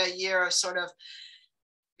going to be a year of sort of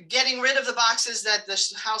getting rid of the boxes that the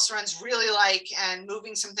house wrens really like and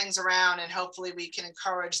moving some things around, and hopefully we can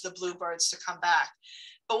encourage the bluebirds to come back.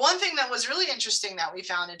 But one thing that was really interesting that we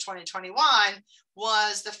found in 2021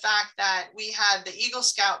 was the fact that we had the Eagle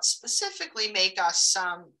Scout specifically make us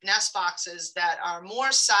some nest boxes that are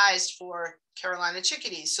more sized for Carolina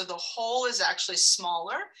chickadees. So the hole is actually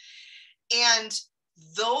smaller. And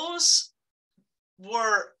those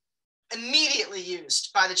were immediately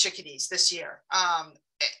used by the chickadees this year.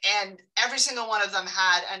 And every single one of them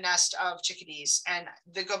had a nest of chickadees. And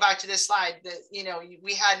to go back to this slide, you know,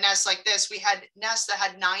 we had nests like this. We had nests that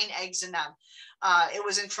had 9 eggs in them. It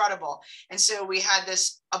was incredible. And so we had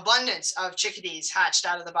this abundance of chickadees hatched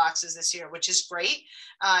out of the boxes this year, which is great,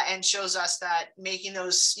 and shows us that making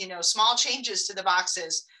those, you know, small changes to the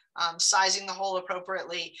boxes sizing the hole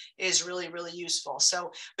appropriately is really, really useful.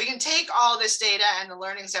 So we can take all this data and the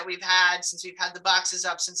learnings that we've had since we've had the boxes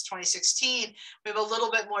up since 2016, we have a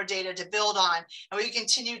little bit more data to build on, and we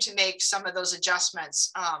continue to make some of those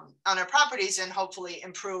adjustments on our properties and hopefully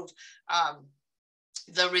improve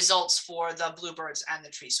the results for the bluebirds and the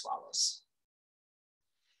tree swallows.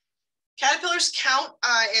 Caterpillars Count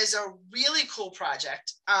is a really cool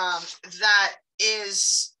project that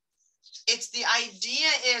is, the idea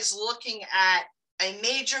is looking at a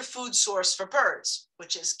major food source for birds,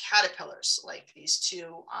 which is caterpillars, like these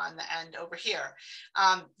two on the end over here.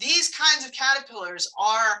 These kinds of caterpillars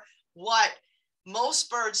are what most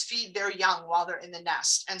birds feed their young while they're in the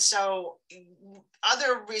nest. And so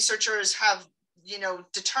other researchers have,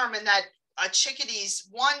 determined that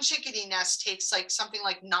one chickadee nest takes like something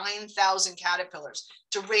like 9,000 caterpillars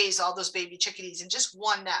to raise all those baby chickadees in just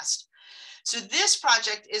one nest. So this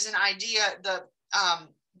project is an idea,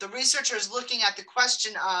 the researchers looking at the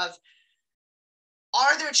question of,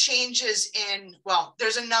 are there changes in, well,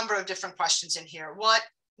 there's a number of different questions in here.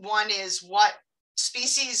 One is what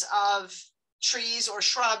species of trees or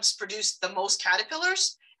shrubs produce the most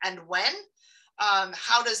caterpillars and when?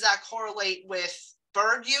 How does that correlate with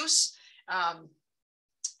bird use? Are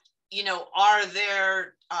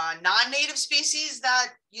there non-native species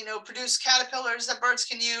that, produce caterpillars that birds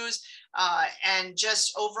can use? And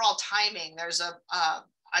just overall timing. There's a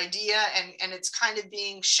idea, and it's kind of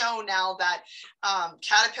being shown now that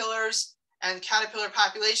caterpillars and caterpillar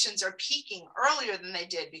populations are peaking earlier than they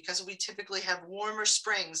did because we typically have warmer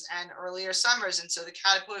springs and earlier summers. And so the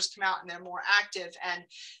caterpillars come out and they're more active, and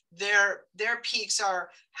their peaks are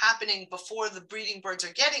happening before the breeding birds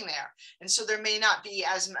are getting there. And so there may not be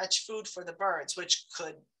as much food for the birds, which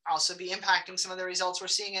could also be impacting some of the results we're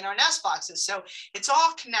seeing in our nest boxes. So it's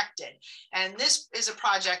all connected. And this is a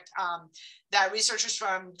project that researchers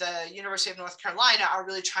from the University of North Carolina are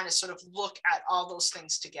really trying to sort of look at all those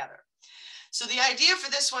things together. So the idea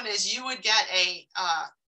for this one is you would get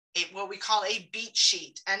what we call a beat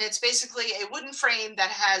sheet. And it's basically a wooden frame that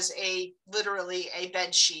has literally a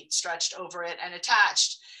bed sheet stretched over it and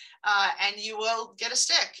attached. And you will get a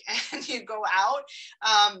stick and you go out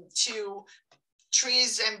to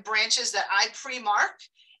trees and branches that I pre-mark.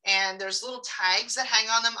 And there's little tags that hang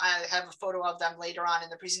on them. I have a photo of them later on in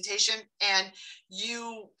the presentation. And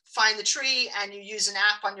you find the tree and you use an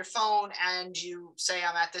app on your phone and you say,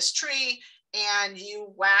 I'm at this tree. And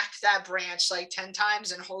you whack that branch like 10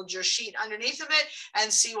 times and hold your sheet underneath of it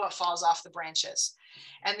and see what falls off the branches.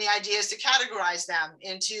 And the idea is to categorize them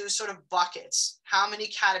into sort of buckets. How many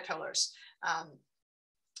caterpillars,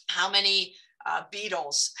 how many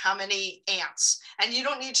beetles, how many ants. And you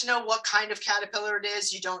don't need to know what kind of caterpillar it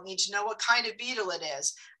is. You don't need to know what kind of beetle it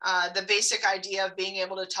is. The basic idea of being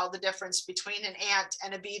able to tell the difference between an ant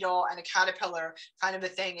and a beetle and a caterpillar kind of a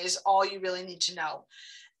thing is all you really need to know.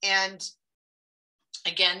 And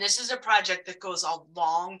again, this is a project that goes a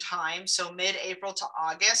long time, so mid-April to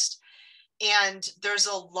August, and there's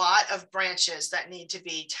a lot of branches that need to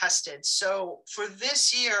be tested. So for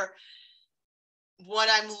this year, what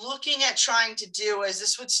I'm looking at trying to do is,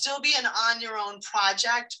 this would still be an on your own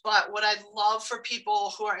project, but what I'd love for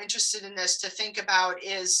people who are interested in this to think about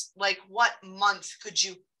is, like, what month could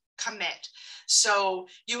you commit? So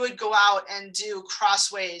you would go out and do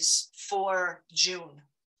crossways for June.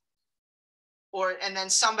 And then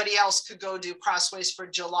somebody else could go do crossways for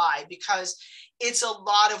July, because it's a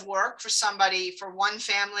lot of work for somebody, for one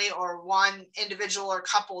family or one individual or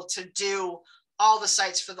couple to do all the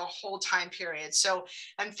sites for the whole time period. So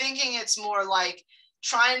I'm thinking it's more like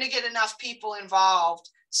trying to get enough people involved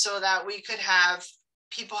so that we could have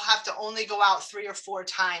people have to only go out 3 or 4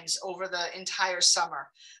 times over the entire summer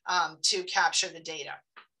to capture the data.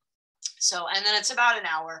 So, and then it's about an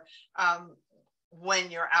hour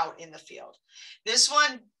when you're out in the field. This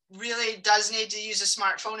one really does need to use a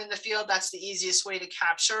smartphone in the field. That's the easiest way to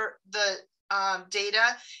capture the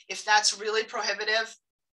data. If that's really prohibitive,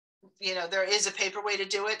 there is a paper way to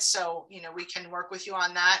do it. So, we can work with you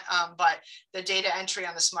on that. But the data entry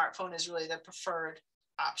on the smartphone is really the preferred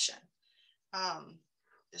option.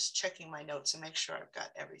 Just checking my notes and make sure I've got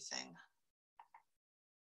everything.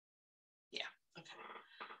 Yeah,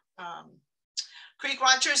 okay. Creek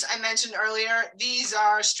Watchers, I mentioned earlier, these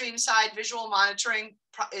are streamside visual monitoring,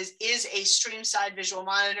 is a streamside visual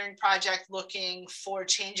monitoring project looking for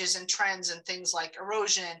changes and trends and things like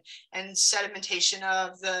erosion and sedimentation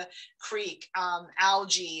of the creek,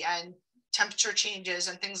 algae and temperature changes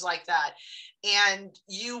and things like that. And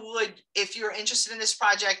you would, if you're interested in this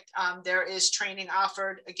project, there is training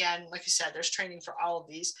offered. Again, like I said, there's training for all of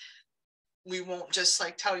these. we won't just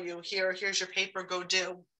like tell you, here's your paper, go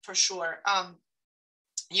do, for sure.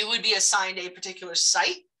 You would be assigned a particular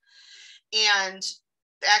site, and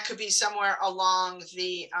that could be somewhere along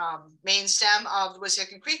the main stem of the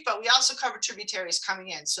Wissahickon Creek, but we also cover tributaries coming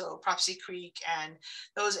in, so Prophecy Creek and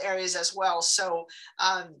those areas as well. So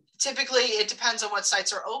typically it depends on what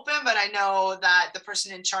sites are open, but I know that the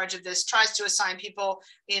person in charge of this tries to assign people,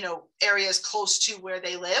 areas close to where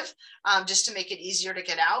they live, just to make it easier to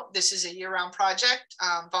get out. This is a year-round project.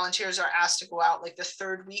 Volunteers are asked to go out like the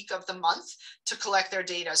third week of the month to collect their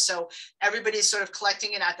data. So everybody's sort of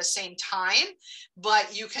collecting it at the same time, but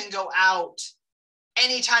you can go out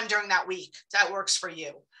anytime during that week that works for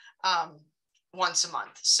you, once a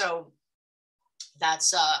month. So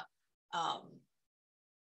that's a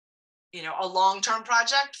long-term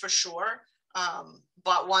project for sure,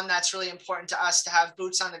 but one that's really important to us to have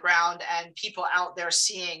boots on the ground and people out there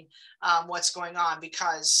seeing what's going on,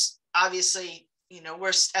 because obviously, we're,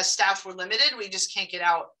 as staff, we're limited. We just can't get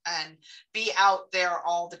out and be out there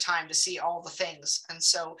all the time to see all the things. And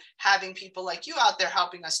so having people like you out there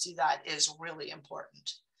helping us do that is really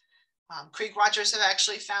important. Creek watchers have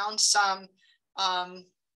actually found some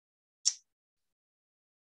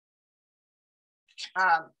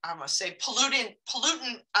I must say pollutant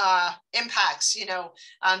impacts,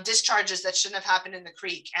 discharges that shouldn't have happened in the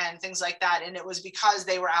creek and things like that. And it was because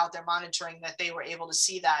they were out there monitoring that they were able to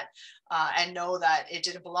see that and know that it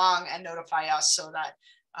didn't belong and notify us so that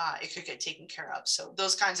it could get taken care of. So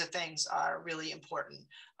those kinds of things are really important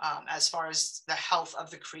as far as the health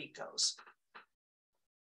of the creek goes.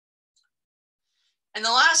 And the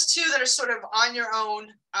last two that are sort of on your own,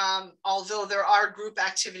 although there are group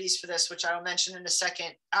activities for this, which I will mention in a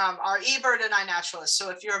second, are eBird and iNaturalist. So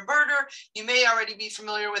if you're a birder, you may already be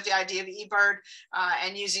familiar with the idea of eBird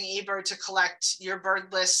and using eBird to collect your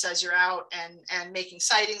bird lists as you're out and making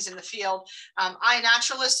sightings in the field.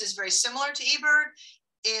 iNaturalist is very similar to eBird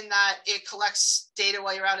in that it collects data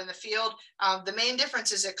while you're out in the field. The main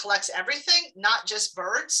difference is it collects everything, not just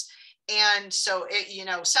birds. And so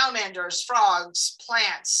it, salamanders, frogs,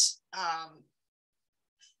 plants,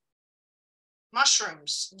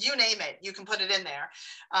 mushrooms, you name it, you can put it in there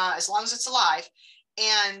as long as it's alive.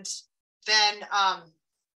 And then,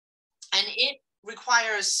 and it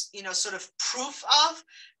requires, sort of proof of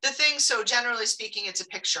the thing. So generally speaking, it's a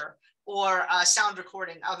picture or a sound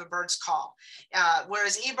recording of a bird's call.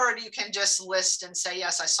 Whereas eBird, you can just list and say,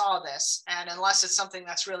 yes, I saw this. And unless it's something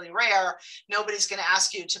that's really rare, nobody's going to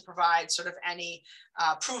ask you to provide sort of any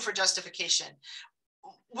proof or justification,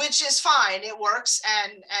 which is fine. It works.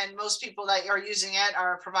 And most people that are using it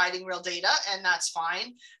are providing real data, and that's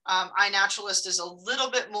fine. iNaturalist is a little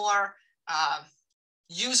bit more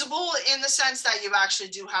usable in the sense that you actually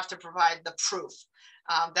do have to provide the proof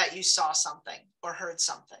that you saw something or heard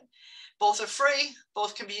something. Both are free.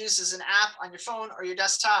 Both can be used as an app on your phone or your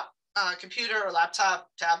desktop computer or laptop,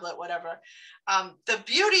 tablet, whatever. The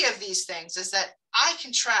beauty of these things is that I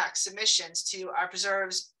can track submissions to our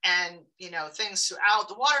preserves and things throughout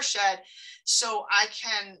the watershed, so I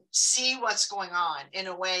can see what's going on in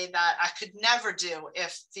a way that I could never do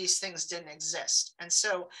if these things didn't exist. And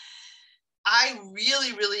so I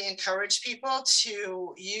really, really encourage people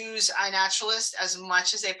to use iNaturalist as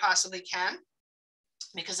much as they possibly can,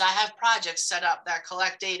 because I have projects set up that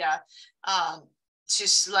collect data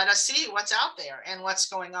to let us see what's out there and what's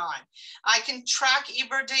going on. I can track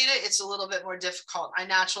eBird data. It's a little bit more difficult.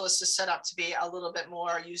 iNaturalist is set up to be a little bit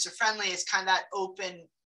more user-friendly. It's kind of that open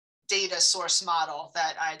data source model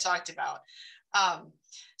that I talked about.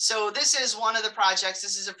 So this is one of the projects.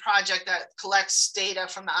 This is a project that collects data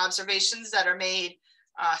from the observations that are made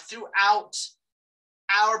throughout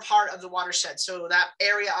our part of the watershed. So that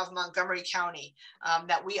area of Montgomery County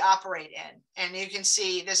that we operate in. And you can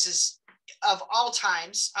see this is of all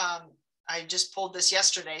times. I just pulled this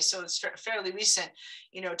yesterday, so it's fairly recent.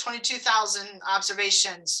 22,000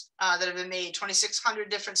 observations that have been made, 2,600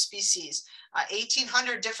 different species,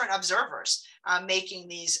 1,800 different observers making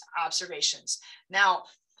these observations. Now,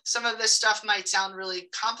 some of this stuff might sound really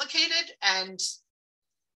complicated and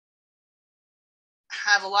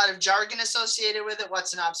have a lot of jargon associated with it.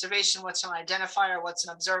 What's an observation? What's an identifier? What's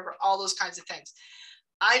an observer? All those kinds of things.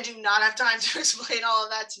 I do not have time to explain all of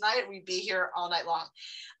that tonight. We'd be here all night long.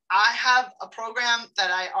 I have a program that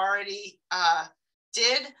I already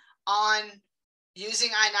did on using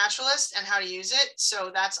iNaturalist and how to use it.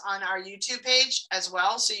 So that's on our YouTube page as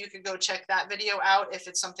well. So you could go check that video out if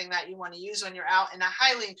it's something that you want to use when you're out. And I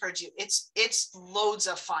highly encourage you. It's loads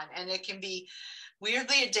of fun, and it can be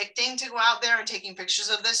weirdly addicting to go out there and taking pictures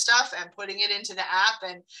of this stuff and putting it into the app.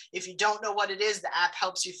 And if you don't know what it is, the app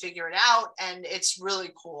helps you figure it out. And it's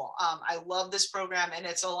really cool. I love this program, and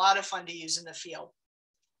it's a lot of fun to use in the field.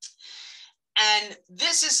 And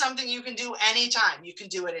this is something you can do anytime. You can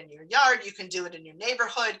do it in your yard, you can do it in your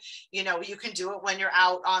neighborhood, you know, you can do it when you're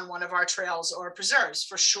out on one of our trails or preserves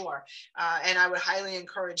for sure. And I would highly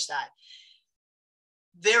encourage that.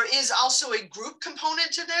 There is also a group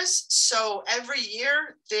component to this. So every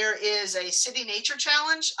year there is a city nature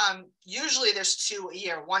challenge. Usually there's 2 a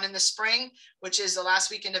year, one in the spring, which is the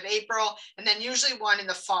last weekend of April, and then usually one in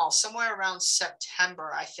the fall, somewhere around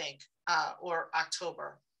September, I think, or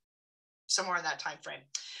October, somewhere in that time frame.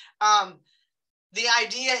 The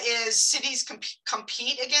idea is cities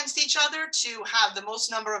compete against each other to have the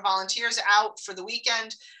most number of volunteers out for the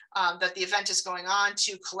weekend that the event is going on,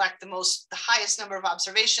 to collect the highest number of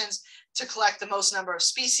observations, to collect the most number of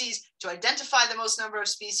species, to identify the most number of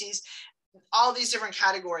species, all these different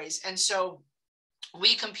categories. And so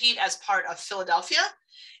we compete as part of Philadelphia.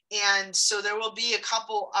 And so there will be a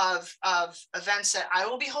couple of events that I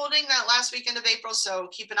will be holding that last weekend of April. So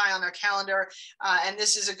keep an eye on our calendar. And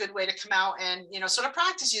this is a good way to come out and, you know, sort of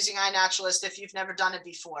practice using iNaturalist if you've never done it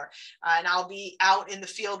before. And I'll be out in the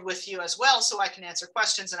field with you as well, so I can answer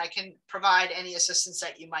questions and I can provide any assistance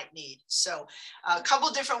that you might need. So a couple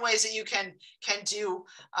different ways that you can do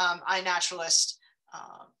iNaturalist,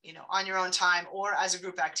 you know, on your own time or as a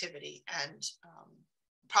group activity. And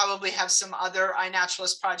probably have some other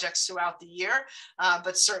iNaturalist projects throughout the year,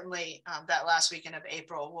 but certainly that last weekend of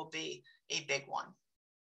April will be a big one.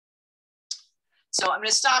 So I'm going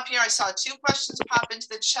to stop here. I saw 2 questions pop into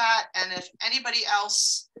the chat, and if anybody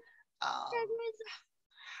else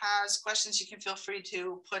has questions, you can feel free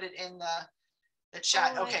to put it in the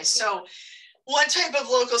chat. Okay, so what type of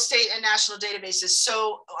local, state, and national databases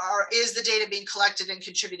is the data being collected and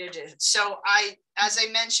contributed to? So as I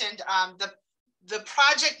mentioned, the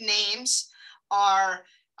project names are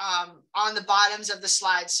on the bottoms of the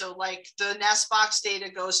slide. So like the nest box data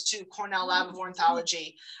goes to Cornell Lab of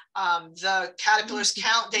Ornithology. The Caterpillars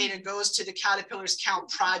Count data goes to the Caterpillars Count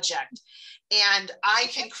project. And I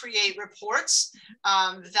can create reports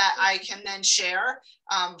that I can then share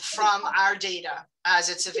from our data as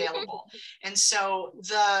it's available. And so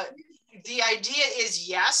the idea is,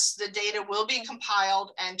 yes, the data will be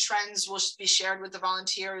compiled and trends will be shared with the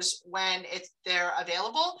volunteers when they're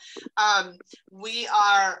available. We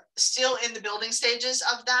are still in the building stages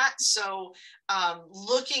of that. So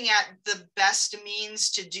looking at the best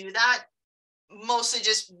means to do that, mostly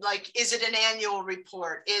just like, is it an annual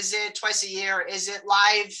report? Is it twice a year? Is it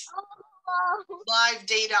live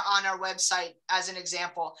data on our website, as an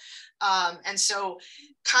example? And so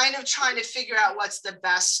kind of trying to figure out what's the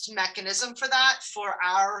best mechanism for that, for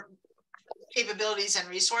our capabilities and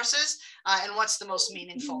resources, and what's the most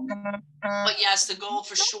meaningful. But yes, the goal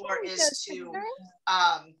for sure is to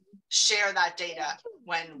share that data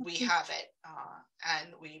when we have it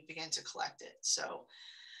and we begin to collect it. So,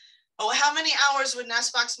 how many hours would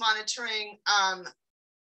nestbox monitoring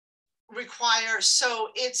require? So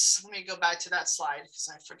let me go back to that slide because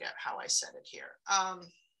I forget how I said it here.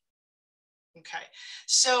 Okay,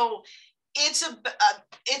 so it's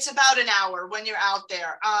about an hour when you're out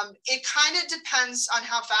there. It kind of depends on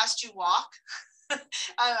how fast you walk.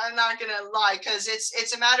 I'm not gonna lie, because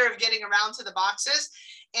it's a matter of getting around to the boxes.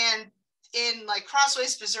 And in like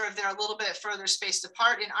Crossways Preserve, they're a little bit further spaced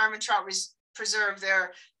apart. In Almond Trout Preserve,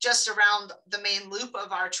 they're just around the main loop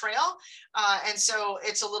of our trail. And so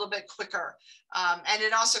it's a little bit quicker. And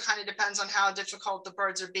it also kind of depends on how difficult the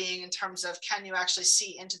birds are being in terms of, can you actually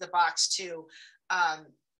see into the box to,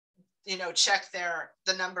 you know, check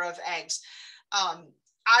the number of eggs.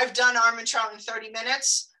 I've done almond trout in 30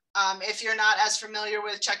 minutes. If you're not as familiar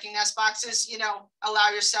with checking nest boxes, you know, allow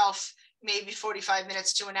yourself maybe 45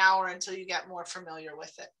 minutes to an hour until you get more familiar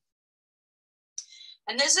with it.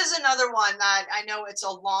 And this is another one that I know it's a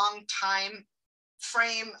long time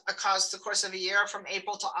frame across the course of a year, from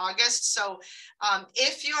April to August. So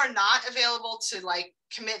if you are not available to like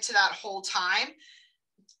commit to that whole time,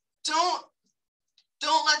 don't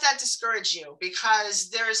let that discourage you, because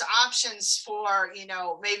there's options for, you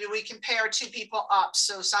know, maybe we can pair 2 people up.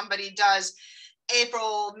 So somebody does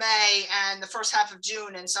April, May, and the first half of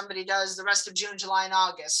June, and somebody does the rest of June, July, and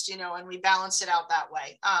August, you know, and we balance it out that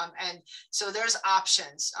way. And so there's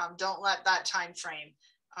options. Don't let that time frame,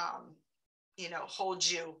 you know, hold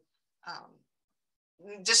you,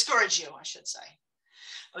 discourage you, I should say.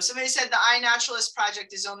 Oh, somebody said the iNaturalist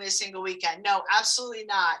project is only a single weekend. No, absolutely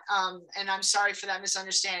not. And I'm sorry for that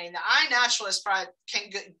misunderstanding. The iNaturalist project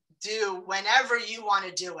do whenever you want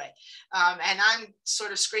to do it. And I'm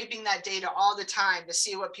sort of scraping that data all the time to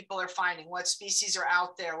see what people are finding, what species are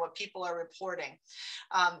out there, what people are reporting.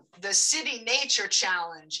 The City Nature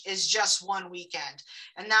Challenge is just one weekend.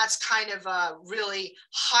 And that's kind of really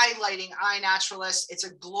highlighting iNaturalist. It's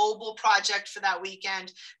a global project for that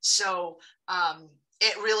weekend. So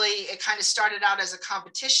it kind of started out as a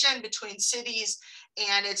competition between cities,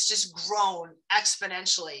 and it's just grown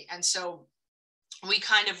exponentially. And so we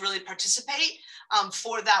kind of really participate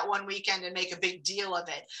for that one weekend and make a big deal of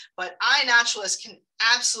it. But iNaturalist can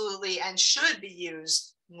absolutely and should be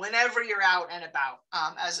used whenever you're out and about,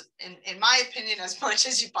 as in my opinion, as much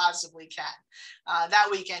as you possibly can. That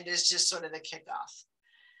weekend is just sort of the kickoff.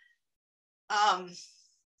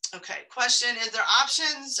 Okay, question, is there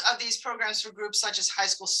options of these programs for groups such as high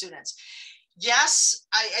school students? Yes,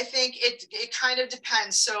 I think it kind of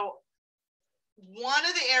depends. So one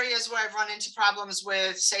of the areas where I've run into problems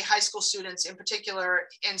with, say, high school students in particular,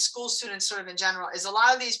 and school students sort of in general, is a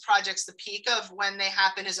lot of these projects, the peak of when they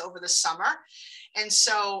happen is over the summer. And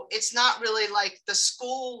so it's not really like the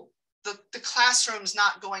school, the classroom's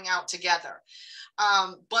not going out together.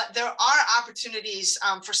 But there are opportunities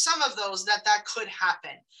for some of those that could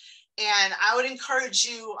happen. And I would encourage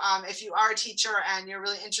you, if you are a teacher and you're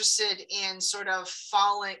really interested in sort of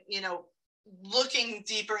following, looking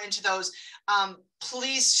deeper into those,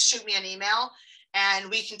 please shoot me an email and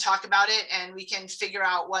we can talk about it and we can figure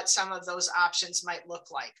out what some of those options might look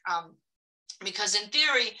like. Because in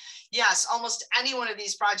theory, yes, almost any one of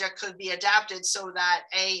these projects could be adapted so that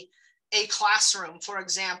a classroom, for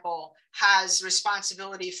example, has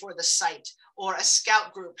responsibility for the site, or a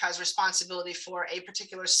scout group has responsibility for a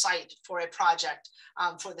particular site for a project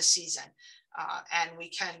for the season. And we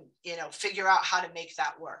can, figure out how to make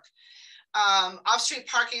that work. Off-street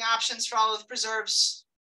parking options for all of the preserves.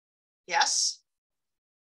 Yes.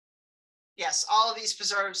 Yes, all of these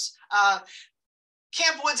preserves.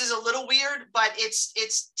 Camp Woods is a little weird, but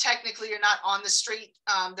it's technically, you're not on the street.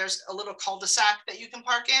 There's a little cul-de-sac that you can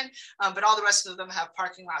park in, but all the rest of them have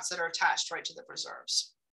parking lots that are attached right to the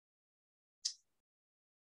preserves.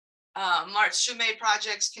 March Shumei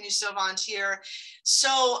projects, can you still volunteer?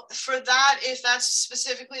 So for that, if that's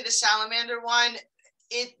specifically the salamander one,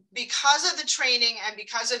 because of the training and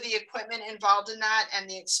because of the equipment involved in that and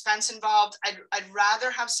the expense involved, I'd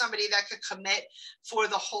rather have somebody that could commit for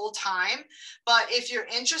the whole time. But if you're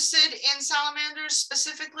interested in salamanders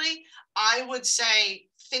specifically, I would say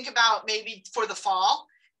think about maybe for the fall,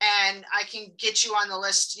 and I can get you on the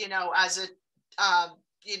list, as a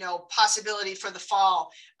possibility for the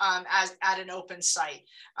fall as at an open site.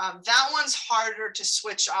 That one's harder to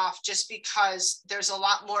switch off just because there's a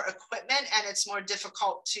lot more equipment and it's more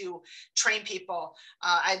difficult to train people.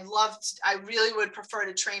 I really would prefer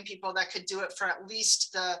to train people that could do it for at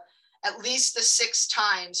least the 6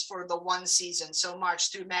 times for the one season. So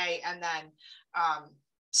March through May, and then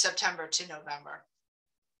September to November.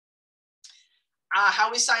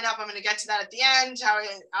 How we sign up, I'm going to get to that at the end.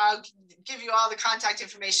 I'll give you all the contact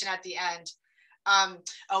information at the end.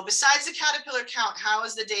 Besides the caterpillar count, how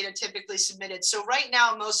is the data typically submitted? So right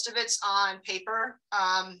now, most of it's on paper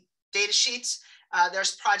data sheets.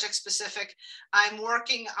 There's project specific. I'm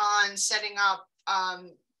working on setting up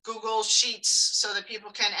Google Sheets so that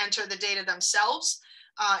people can enter the data themselves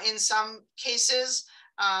in some cases.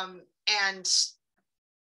 And,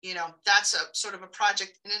 that's a sort of a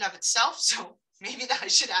project in and of itself. So maybe that I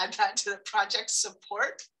should add that to the project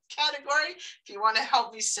support category. If you want to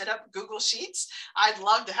help me set up Google Sheets, I'd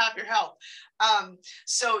love to have your help.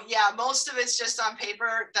 So yeah, most of it's just on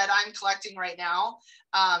paper that I'm collecting right now,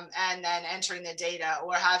 and then entering the data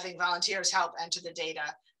or having volunteers help enter the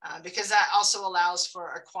data, because that also allows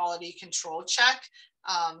for a quality control check,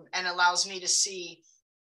 and allows me to see,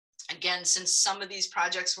 again, since some of these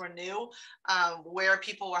projects were new, where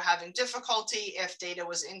people were having difficulty, if data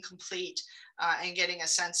was incomplete, and getting a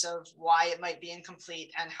sense of why it might be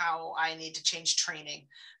incomplete and how I need to change training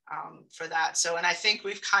for that. So, and I think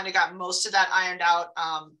we've kind of got most of that ironed out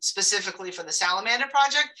specifically for the salamander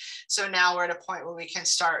project. So now we're at a point where we can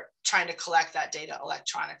start trying to collect that data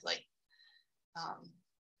electronically.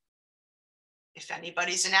 If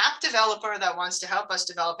anybody's an app developer that wants to help us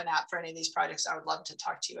develop an app for any of these projects, I would love to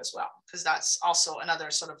talk to you as well, because that's also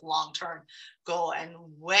another sort of long-term goal and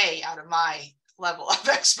way out of my level of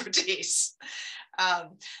expertise.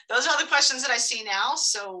 Those are the questions that I see now.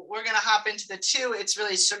 So we're going to hop into the two. It's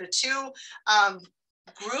really sort of two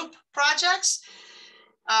group projects.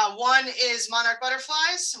 One is monarch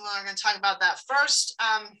butterflies. We're going to talk about that first.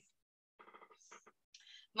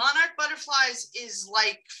 Monarch butterflies is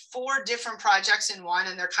like 4 different projects in one,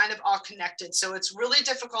 and they're kind of all connected. So it's really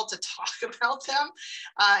difficult to talk about them,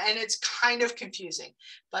 and it's kind of confusing.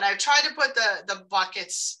 But I've tried to put the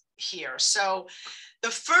buckets here. So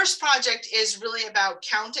the first project is really about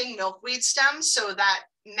counting milkweed stems. So that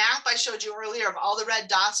map I showed you earlier of all the red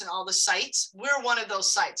dots and all the sites, we're one of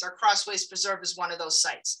those sites. Our Crossways Preserve is one of those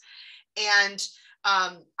sites. And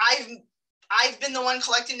I've been the one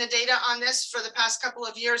collecting the data on this for the past couple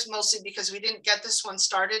of years, mostly because we didn't get this one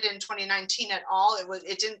started in 2019 at all. It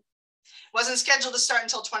wasn't scheduled to start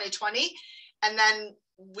until 2020. And then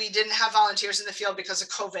we didn't have volunteers in the field because of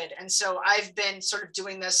COVID. And so I've been sort of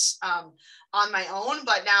doing this on my own,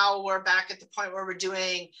 but now we're back at the point where we're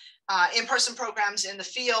doing in-person programs in the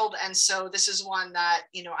field. And so this is one that,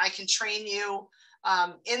 you know, I can train you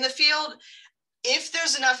in the field. If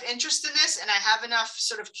there's enough interest in this and I have enough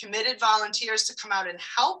sort of committed volunteers to come out and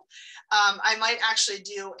help, I might actually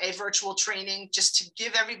do a virtual training just to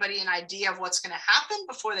give everybody an idea of what's going to happen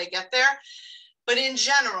before they get there. But in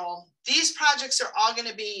general, these projects are all going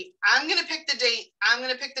to be, I'm going to pick the date, I'm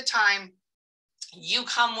going to pick the time, you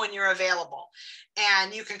come when you're available.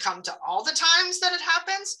 And you can come to all the times that it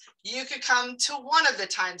happens. You could come to one of the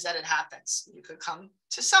times that it happens. You could come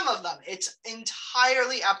to some of them. It's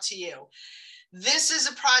entirely up to you. This is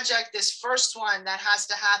a project, this first one, that has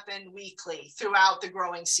to happen weekly throughout the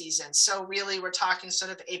growing season. So really we're talking sort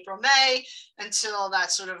of April, May until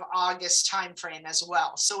that sort of August timeframe as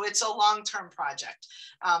well. So it's a long-term project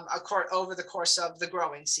over the course of the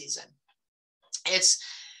growing season.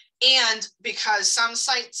 And because some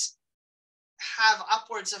sites have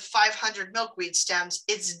upwards of 500 milkweed stems,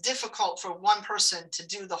 it's difficult for one person to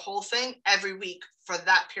do the whole thing every week for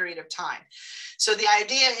that period of time. So the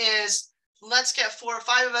idea is, let's get 4 or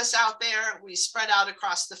 5 of us out there. We spread out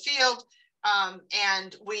across the field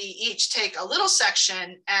and we each take a little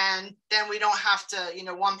section, and then we don't have to, you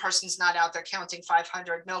know, one person's not out there counting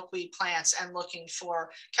 500 milkweed plants and looking for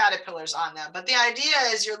caterpillars on them. But the idea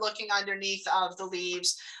is you're looking underneath of the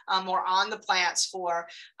leaves or on the plants for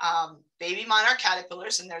baby monarch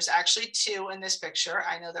caterpillars. And there's actually 2 in this picture.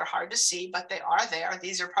 I know they're hard to see, but they are there.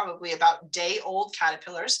 These are probably about day-old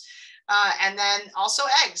caterpillars. And then also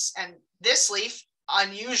eggs. And this leaf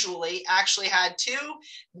unusually actually had 2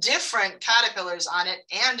 different caterpillars on it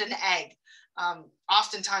and an egg.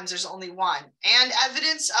 Oftentimes there's only one, and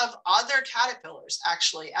evidence of other caterpillars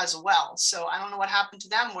actually as well. So I don't know what happened to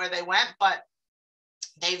them, where they went, but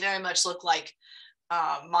they very much look like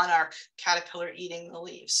monarch caterpillar eating the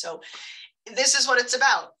leaves. So this is what it's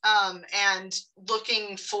about, and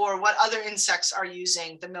looking for what other insects are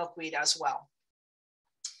using the milkweed as well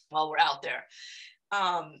while we're out there.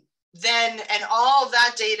 And all of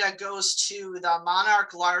that data goes to the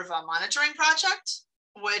Monarch Larva Monitoring Project,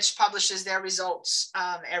 which publishes their results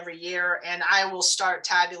every year. And I will start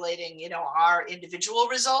tabulating, you know, our individual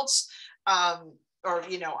results or,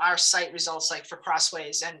 you know, our site results, like for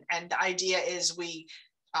Crossways. And the idea is we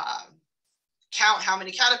count how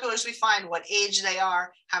many caterpillars we find, what age they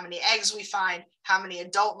are, how many eggs we find, how many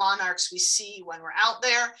adult monarchs we see when we're out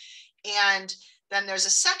there. And then there's a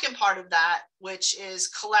second part of that, which is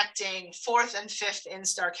collecting 4th and 5th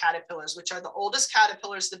instar caterpillars, which are the oldest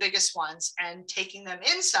caterpillars, the biggest ones, and taking them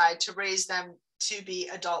inside to raise them to be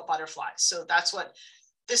adult butterflies. So that's what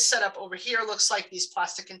this setup over here looks like, these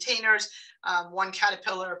plastic containers, 1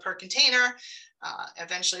 caterpillar per container.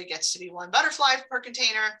 Eventually it gets to be 1 butterfly per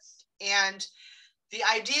container. And the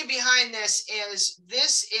idea behind this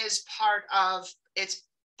is part of, it's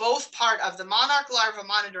both part of the Monarch Larva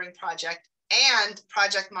Monitoring Project and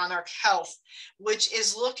Project Monarch Health, which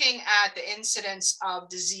is looking at the incidence of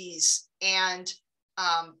disease and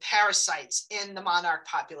parasites in the monarch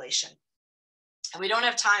population. And we don't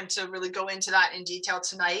have time to really go into that in detail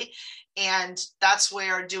tonight. And that's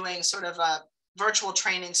where doing sort of a virtual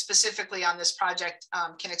training specifically on this project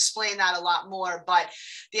can explain that a lot more. But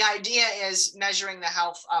the idea is measuring the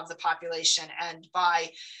health of the population, and by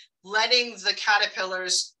letting the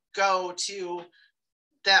caterpillars go to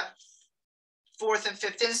that 4th and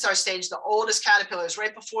 5th instar stage, the oldest caterpillars,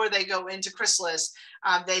 right before they go into chrysalis,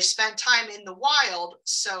 they've spent time in the wild,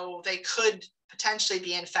 so they could potentially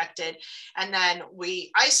be infected. And then we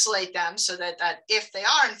isolate them so that if they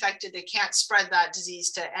are infected, they can't spread that disease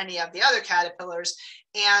to any of the other caterpillars.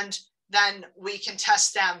 And then we can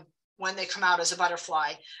test them when they come out as a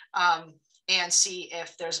butterfly and see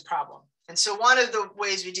if there's a problem. And so one of the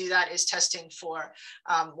ways we do that is testing for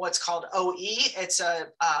what's called OE. It's a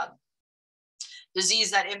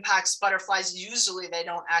disease that impacts butterflies. Usually they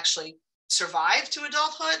don't actually survive to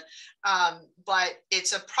adulthood, but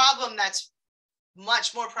it's a problem that's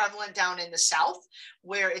much more prevalent down in the south,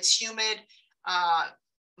 where it's humid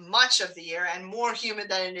much of the year and more humid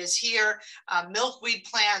than it is here. Milkweed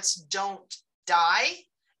plants don't die.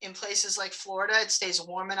 In places like Florida, it stays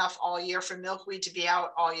warm enough all year for milkweed to be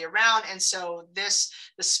out all year round. And so the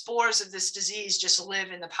spores of this disease just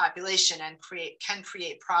live in the population and can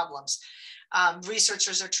create problems.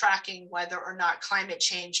 Researchers are tracking whether or not climate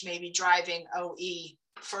change may be driving OE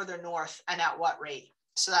further north and at what rate.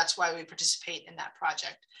 So that's why we participate in that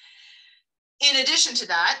project. In addition to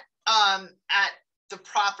that, at the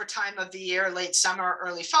proper time of the year, late summer,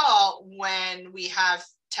 early fall, when we have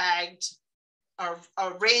tagged or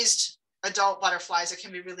raised adult butterflies that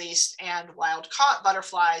can be released and wild caught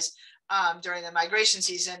butterflies during the migration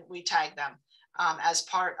season, we tag them as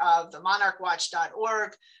part of the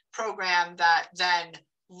monarchwatch.org program that then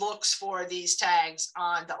looks for these tags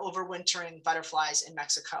on the overwintering butterflies in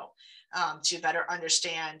Mexico to better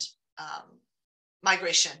understand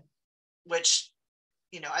migration, which,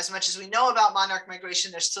 you know, as much as we know about monarch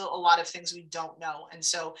migration, there's still a lot of things we don't know. And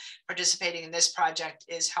so participating in this project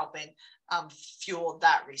is helping fuel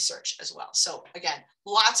that research as well. So again,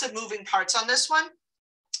 lots of moving parts on this one.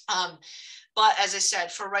 But as I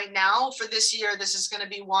said, for right now, for this year, this is going to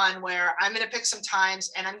be one where I'm going to pick some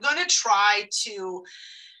times, and I'm going to try to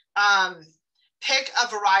pick a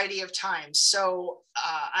variety of times. So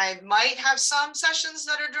I might have some sessions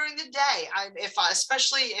that are during the day.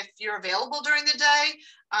 Especially if you're available during the day,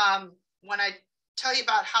 when I tell you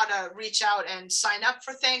about how to reach out and sign up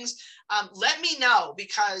for things, let me know,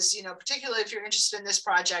 because, you know, particularly if you're interested in this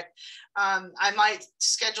project, I might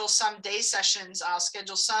schedule some day sessions, I'll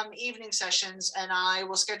schedule some evening sessions, and I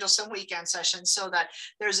will schedule some weekend sessions so that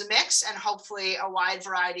there's a mix and hopefully a wide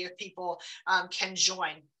variety of people can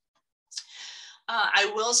join.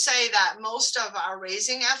 I will say that most of our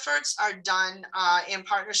raising efforts are done in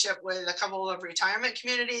partnership with a couple of retirement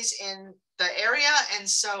communities in the area. And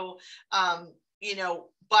so, you know,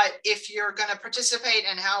 but if you're going to participate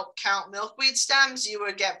and help count milkweed stems, you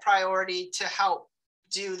would get priority to help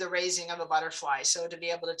do the raising of a butterfly. So to be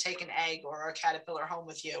able to take an egg or a caterpillar home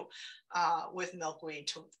with you with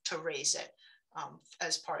milkweed to raise it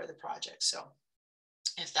as part of the project. So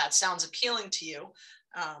if that sounds appealing to you,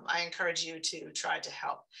 I encourage you to try to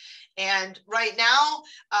help. And right now,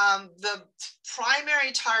 the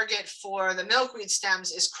primary target for the milkweed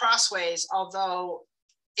stems is crossways, although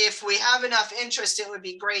if we have enough interest, it would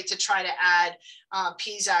be great to try to add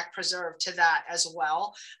Pisac preserve to that as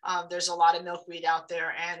well. There's a lot of milkweed out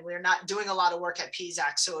there, and we're not doing a lot of work at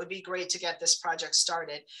Pisac, so it would be great to get this project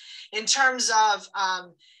started. In terms of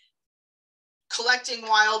collecting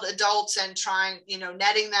wild adults and trying, you know,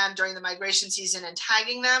 netting them during the migration season and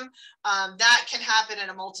tagging them, that can happen in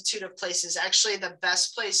a multitude of places. Actually, the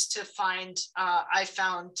best place to find, I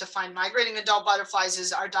found to find migrating adult butterflies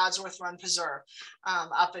is our Dodsworth Run Preserve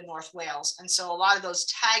up in North Wales. And so a lot of those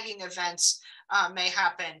tagging events may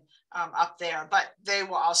happen up there, but they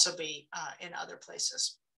will also be in other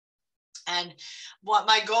places. And what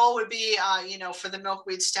my goal would be, you know, for the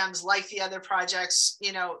milkweed stems, like the other projects,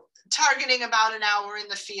 you know, targeting about an hour in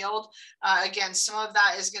the field. Again, some of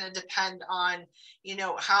that is going to depend on, you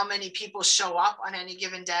know, how many people show up on any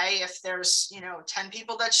given day. If there's, you know, 10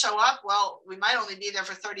 people that show up, well, we might only be there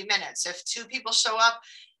for 30 minutes. If 2 people show up,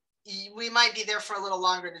 we might be there for a little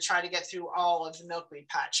longer to try to get through all of the milkweed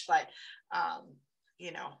patch. But,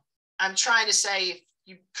 you know, I'm trying to say,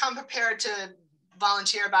 you come prepared to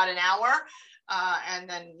volunteer about an hour, and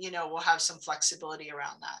then, you know, we'll have some flexibility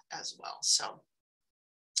around that as well. So.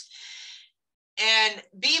 And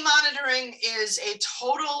bee monitoring is a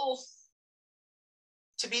total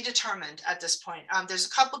to be determined at this point. There's a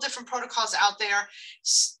couple different protocols out there.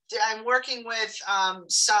 I'm working with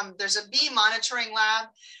there's a bee monitoring lab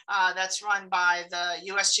that's run by the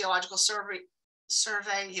U.S. Geological Survey,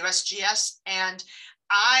 USGS, and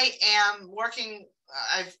I am working,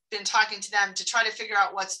 I've been talking to them to try to figure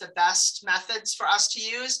out what's the best methods for us to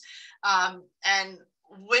use, and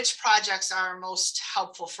which projects are most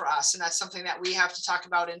helpful for us. And that's something that we have to talk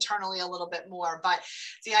about internally a little bit more. But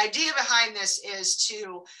the idea behind this is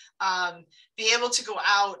to be able to go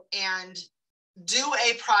out and do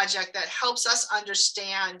a project that helps us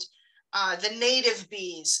understand the native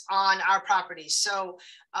bees on our property. So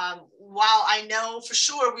while I know for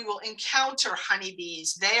sure we will encounter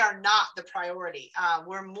honeybees, they are not the priority.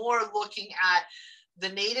 We're more looking at the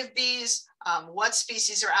native bees, what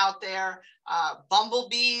species are out there.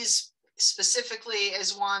 Bumblebees specifically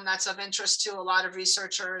is one that's of interest to a lot of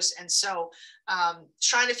researchers. And so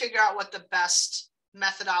trying to figure out what the best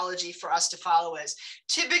methodology for us to follow is.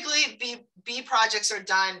 Typically, bee projects are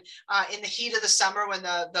done in the heat of the summer when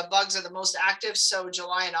the bugs are the most active, so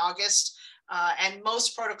July and August. And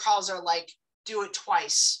most protocols are like, do it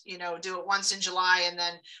twice, you know, do it once in July and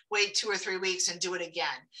then wait 2 or 3 weeks and do it again.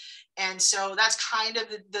 And so that's kind of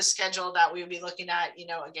the schedule that we would be looking at. You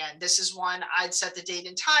know, again, this is one I'd set the date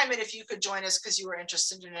and time, and if you could join us because you were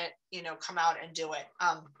interested in it, you know, come out and do it.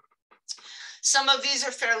 Some of these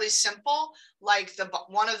are fairly simple, like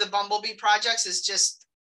one of the bumblebee projects is just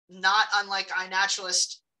not unlike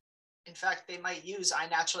iNaturalist. In fact, they might use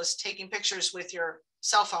iNaturalist, taking pictures with your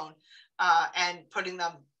cell phone and putting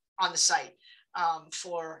them on the site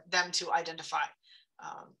for them to identify.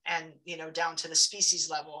 And, you know, down to the species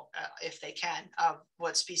level, if they can, of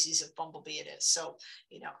what species of bumblebee it is. So,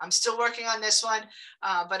 you know, I'm still working on this one,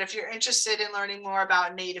 but if you're interested in learning more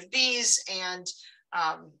about native bees and,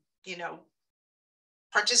 you know,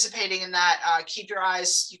 participating in that, keep your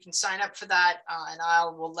eyes, you can sign up for that, and I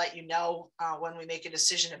will let you know when we make a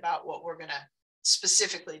decision about what we're gonna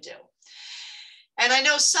specifically do. And I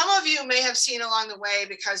know some of you may have seen along the way,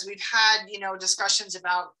 because we've had, you know, discussions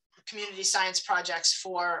about community science projects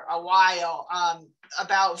for a while,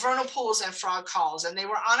 about vernal pools and frog calls, and they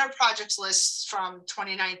were on our projects lists from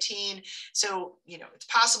 2019. So, you know, it's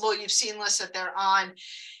possible you've seen lists that they're on.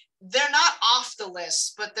 They're not off the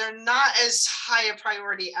list, but they're not as high a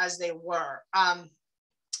priority as they were,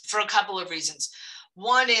 for a couple of reasons.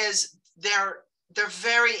 One is they're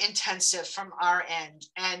very intensive from our end,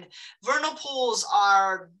 and vernal pools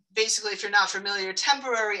are basically, if you're not familiar,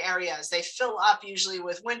 temporary areas. They fill up usually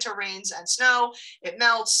with winter rains and snow. It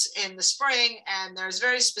melts in the spring, and there's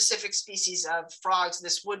very specific species of frogs,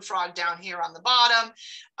 this wood frog down here on the bottom,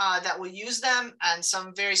 that will use them, and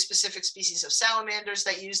some very specific species of salamanders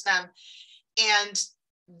that use them. And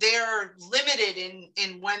they're limited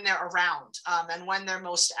in when they're around and when they're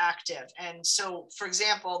most active. And so, for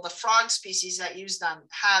example, the frog species that use them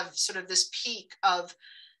have sort of this peak of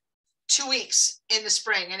 2 weeks in the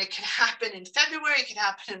spring, and it can happen in February, it can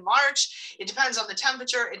happen in March. It depends on the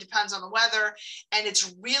temperature, it depends on the weather, and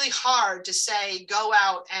it's really hard to say go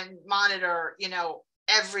out and monitor, you know,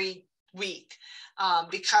 every week,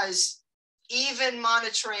 because even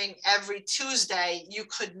monitoring every Tuesday, you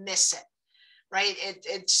could miss it, right?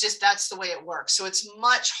 It's just, that's the way it works. So it's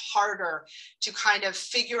much harder to kind of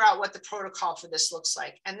figure out what the protocol for this looks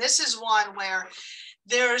like. And this is one where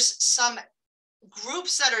there's some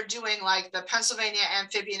groups that are doing, like the Pennsylvania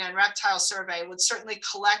Amphibian and Reptile Survey would certainly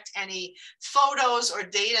collect any photos or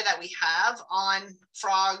data that we have on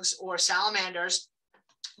frogs or salamanders,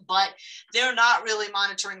 but they're not really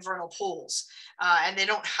monitoring vernal pools, and they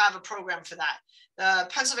don't have a program for that. The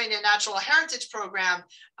Pennsylvania Natural Heritage Program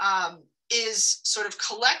is sort of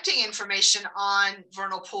collecting information on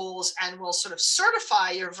vernal pools and will sort of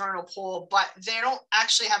certify your vernal pool, but they don't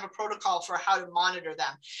actually have a protocol for how to monitor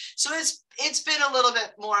them. So it's been a little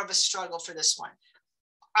bit more of a struggle for this one.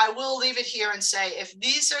 I will leave it here and say, if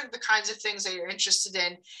these are the kinds of things that you're interested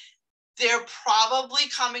in, they're probably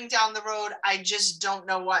coming down the road. I just don't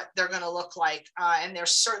know what they're going to look like. And they're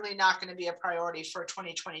certainly not going to be a priority for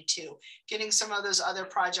 2022. Getting some of those other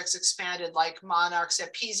projects expanded, like monarchs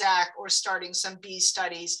at PZAC, or starting some bee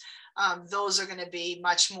studies, those are going to be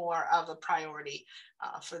much more of a priority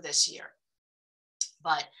for this year.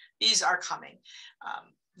 But these are coming.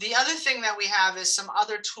 The other thing that we have is some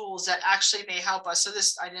other tools that actually may help us. So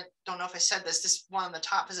this, don't know if I said this, this one on the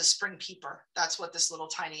top is a spring peeper. That's what this little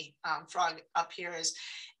tiny frog up here is.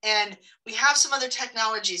 And we have some other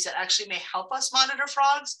technologies that actually may help us monitor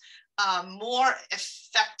frogs more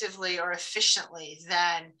effectively or efficiently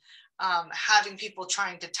than having people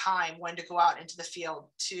trying to time when to go out into the field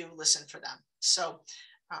to listen for them. So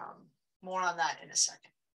more on that in a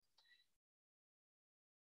second.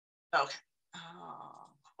 Okay.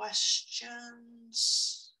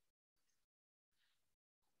 Questions?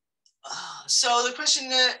 So the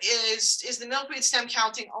question is the milkweed stem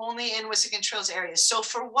counting only in Wissahickon Trails areas? So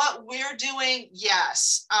for what we're doing,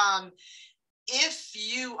 yes. If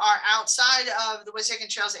you are outside of the Wissahickon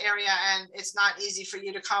Trails area and it's not easy for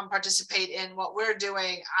you to come participate in what we're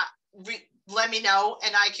doing, let me know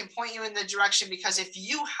and I can point you in the direction, because if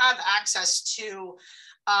you have access to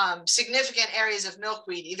significant areas of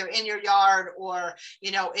milkweed, either in your yard or,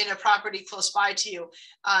 you know, in a property close by to you,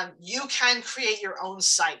 you can create your own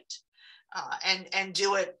site and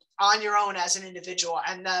do it on your own as an individual.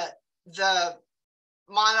 And the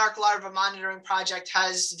Monarch Larva Monitoring Project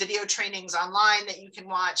has video trainings online that you can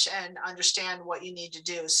watch and understand what you need to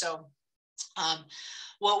do. So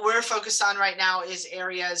what we're focused on right now is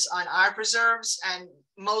areas on our preserves, and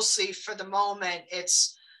mostly for the moment,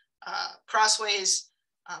 it's Crossways,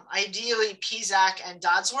 ideally Peasack and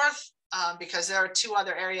Dodsworth, because there are two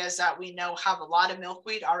other areas that we know have a lot of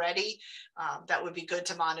milkweed already that would be good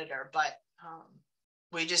to monitor, but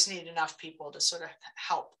we just need enough people to sort of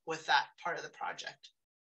help with that part of the project.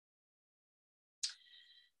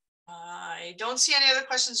 I don't see any other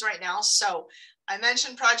questions right now. So I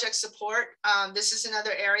mentioned project support. This is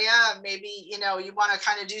another area. Maybe, you know, you want to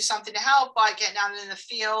kind of do something to help, but getting out in the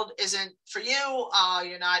field isn't for you.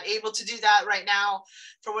 You're not able to do that right now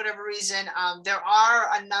for whatever reason. There are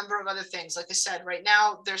a number of other things. Like I said, right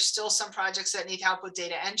now, there's still some projects that need help with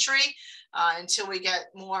data entry until we get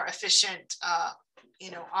more efficient,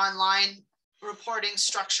 you know, online reporting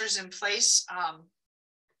structures in place.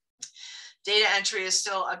 Data entry is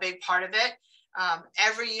still a big part of it.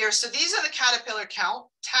 Every year, so these are the caterpillar count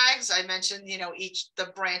tags. I mentioned, you know,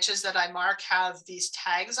 the branches that I mark have these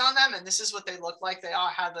tags on them, and this is what they look like. They all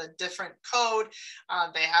have a different code.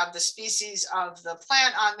 They have the species of the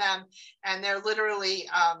plant on them, and they're literally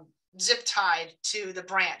zip tied to the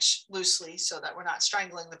branch loosely so that we're not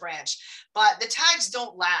strangling the branch. But the tags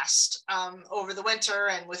don't last over the winter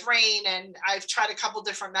and with rain, and I've tried a couple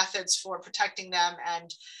different methods for protecting them,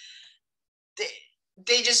 and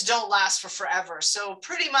they just don't last for forever. So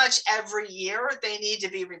pretty much every year they need to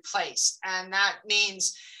be replaced. And that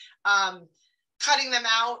means cutting them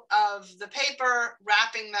out of the paper,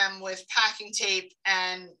 wrapping them with packing tape,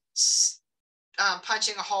 and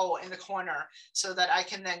punching a hole in the corner so that I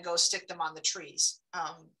can then go stick them on the trees.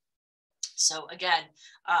 So again,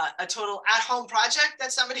 a total at-home project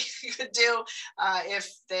that somebody could do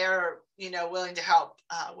if they're, you know, willing to help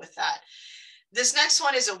with that. This next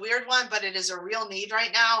one is a weird one, but it is a real need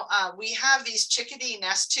right now. We have these chickadee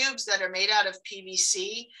nest tubes that are made out of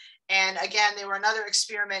PVC. And again, they were another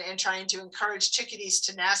experiment in trying to encourage chickadees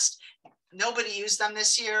to nest. Nobody used them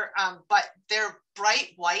this year, but they're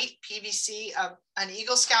bright white PVC. An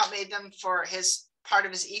Eagle Scout made them for part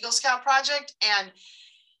of his Eagle Scout project, and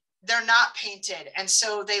they're not painted. And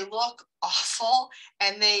so they look awful.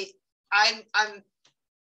 And I'm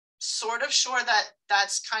sort of sure that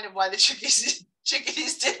that's kind of why the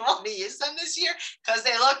chickadees didn't want to use them this year, because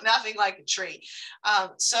they look nothing like a tree.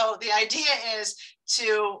 So the idea is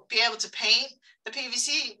to be able to paint the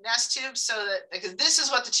PVC nest tubes so that, because this is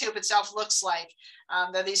what the tube itself looks like.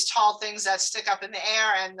 They're these tall things that stick up in the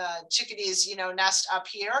air, and the chickadees, you know, nest up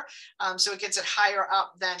here. So it gets it higher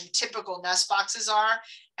up than typical nest boxes are.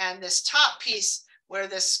 And this top piece where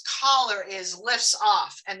this collar is lifts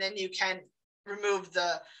off, and then you can remove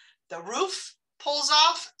the roof pulls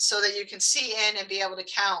off so that you can see in and be able to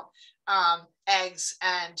count eggs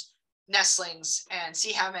and nestlings and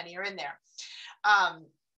see how many are in there.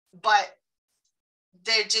 But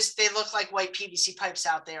they look like white PVC pipes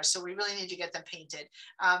out there. So we really need to get them painted.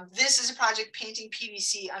 This is a project. Painting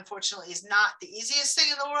PVC, unfortunately, is not the easiest thing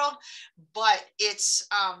in the world, but it's,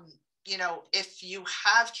 you know, if you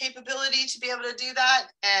have capability to be able to do that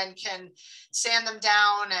and can sand them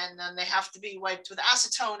down, and then they have to be wiped with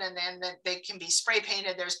acetone, and then they can be spray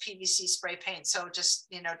painted. There's PVC spray paint. So just,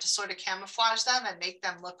 you know, to sort of camouflage them and make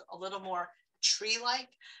them look a little more tree-like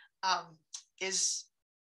is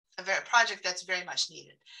a project that's very much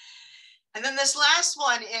needed. And then this last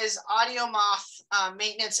one is audio moth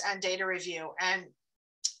maintenance and data review. And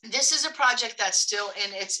this is a project that's still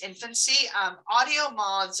in its infancy. Audio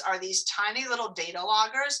moths are these tiny little data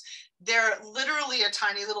loggers. They're literally a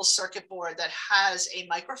tiny little circuit board that has a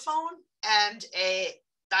microphone and a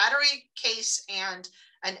battery case and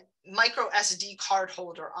a micro SD card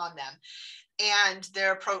holder on them. And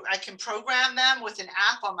I can program them with an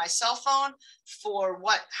app on my cell phone for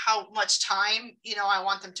how much time, you know, I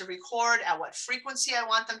want them to record, at what frequency I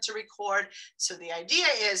want them to record. So the idea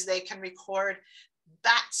is they can record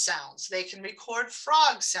bat sounds, they can record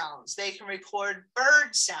frog sounds, they can record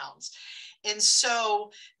bird sounds. And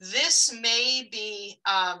so this may be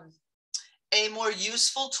a more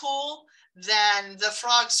useful tool than the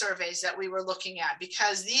frog surveys that we were looking at,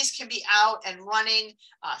 because these can be out and running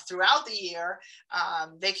throughout the year.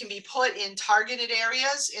 They can be put in targeted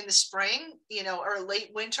areas in the spring, you know, or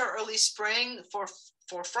late winter, early spring for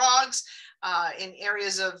frogs, in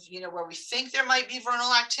areas of, you know, where we think there might be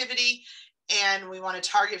vernal activity, and we want to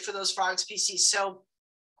target for those frog species. So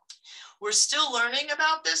we're still learning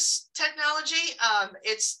about this technology.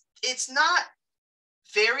 It's not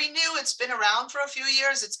very new. It's been around for a few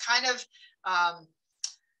years. It's kind of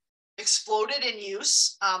exploded in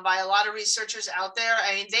use by a lot of researchers out there.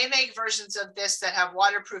 I mean, they make versions of this that have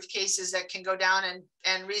waterproof cases that can go down,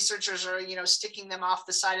 and researchers are, you know, sticking them off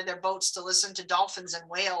the side of their boats to listen to dolphins and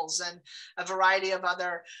whales and a variety of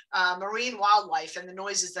other marine wildlife and the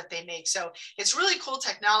noises that they make. So it's really cool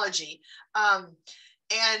technology.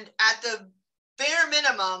 And at the bare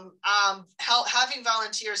minimum, having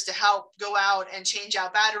volunteers to help go out and change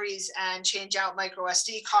out batteries and change out micro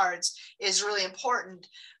SD cards is really important.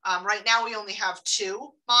 Right now, we only have 2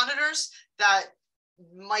 monitors that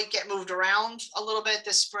might get moved around a little bit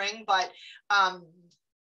this spring, but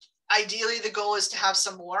ideally the goal is to have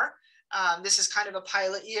some more. This is kind of a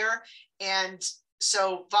pilot year, and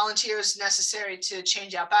so volunteers necessary to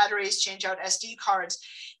change out batteries, change out SD cards,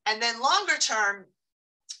 and then longer term,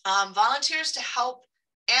 volunteers to help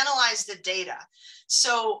analyze the data.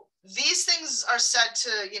 So these things are set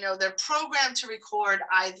to, you know, they're programmed to record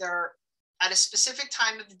either at a specific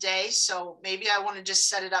time of the day. So maybe I want to just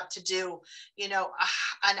set it up to do, you know,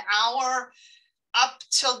 an hour up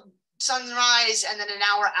till sunrise and then an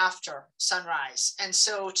hour after sunrise. And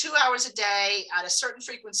so 2 hours a day at a certain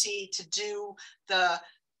frequency to do the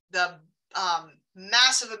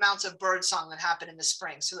massive amounts of bird song that happen in the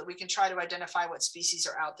spring, so that we can try to identify what species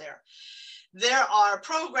are out there. There are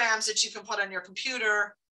programs that you can put on your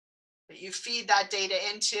computer that you feed that data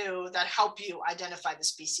into that help you identify the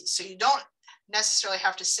species. So you don't necessarily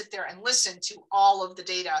have to sit there and listen to all of the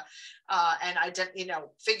data and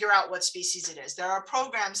figure out what species it is. There are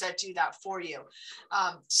programs that do that for you.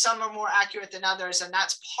 Some are more accurate than others, and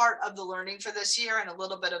that's part of the learning for this year and a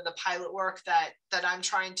little bit of the pilot work that I'm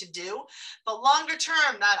trying to do. But longer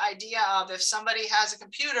term, that idea of if somebody has a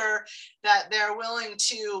computer that they're willing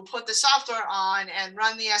to put the software on and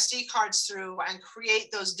run the SD cards through and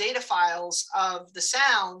create those data files of the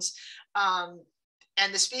sounds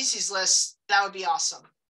and the species list, that would be awesome.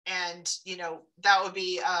 And, you know, that would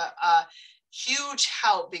be a huge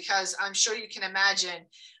help, because I'm sure you can imagine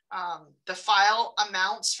the file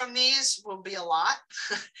amounts from these will be a lot.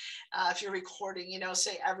 If you're recording, you know,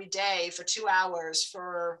 say every day for 2 hours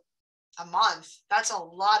for a month, that's a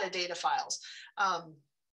lot of data files.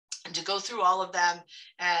 And to go through all of them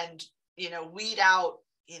and, you know, weed out,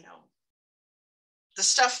 you know, the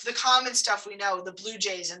stuff, the common stuff we know, the blue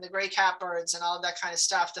jays and the gray catbirds and all of that kind of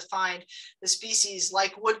stuff, to find the species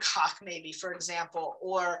like woodcock, maybe, for example,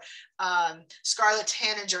 or scarlet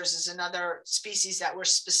tanagers is another species that we're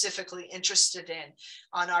specifically interested in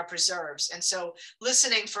on our preserves. And so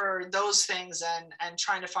listening for those things and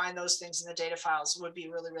trying to find those things in the data files would be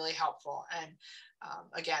really, really helpful. And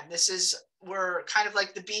again, we're kind of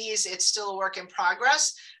like the bees. It's still a work in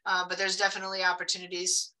progress, but there's definitely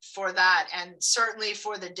opportunities for that. And certainly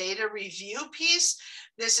for the data review piece,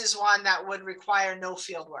 this is one that would require no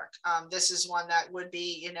field work. This is one that would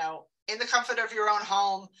be, you know, in the comfort of your own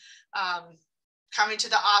home, coming to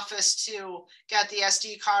the office to get the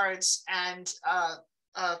SD cards and,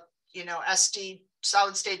 you know, SD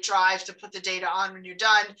solid state drive to put the data on when you're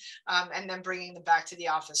done, and then bringing them back to the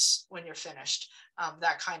office when you're finished,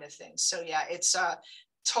 that kind of thing. So yeah, it's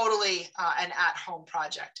totally an at-home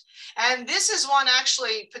project. And this is one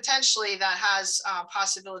actually potentially that has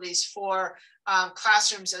possibilities for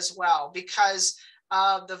classrooms as well, because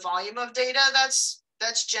of the volume of data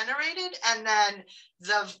that's generated, and then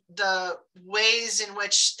the ways in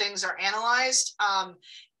which things are analyzed.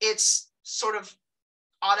 It's sort of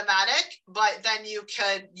automatic, but then you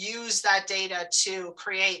could use that data to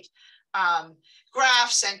create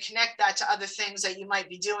graphs and connect that to other things that you might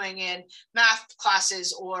be doing in math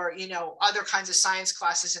classes, or, you know, other kinds of science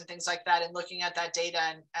classes and things like that, and looking at that data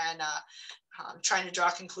and trying to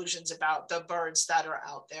draw conclusions about the birds that are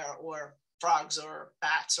out there, or frogs or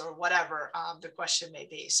bats or whatever the question may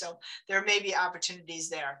be. So there may be opportunities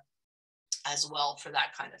there as well for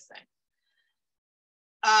that kind of thing.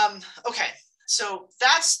 Okay, so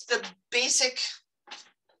that's the basic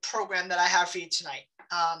program that I have for you tonight.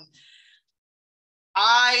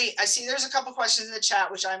 I see there's a couple questions in the chat,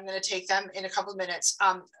 which I'm going to take them in a couple of minutes.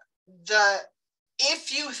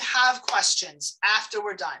 If you have questions after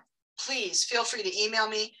we're done, please feel free to email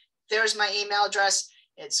me. There's my email address.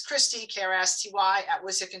 It's Christy, K-R-S-T-Y,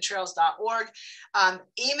 @wissahickon-trails.org.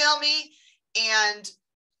 Email me, and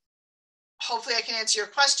hopefully I can answer your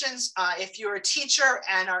questions. If you're a teacher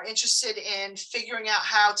and are interested in figuring out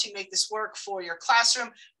how to make this work for your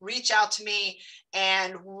classroom, reach out to me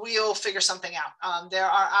and we'll figure something out. There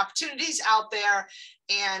are opportunities out there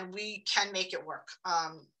and we can make it work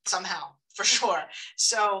somehow, for sure.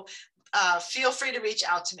 So feel free to reach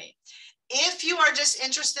out to me. If you are just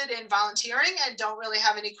interested in volunteering and don't really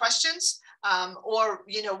have any questions, or,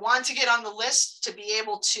 you know, want to get on the list to be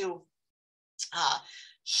able to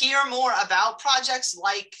hear more about projects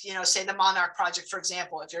like, you know, say the Monarch Project, for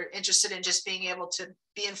example. If you're interested in just being able to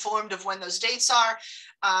be informed of when those dates are,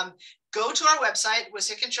 go to our website,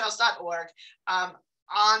 wishickontrails.org.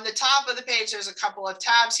 On the top of the page, there's a couple of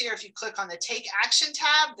tabs here. If you click on the Take Action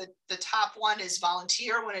tab, the top one is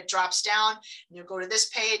Volunteer. When it drops down, you'll go to this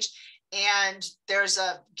page, and there's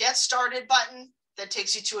a Get Started button that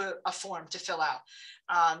takes you to a form to fill out.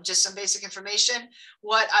 Just some basic information.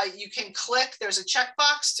 What you can click, there's a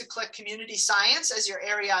checkbox to click community science as your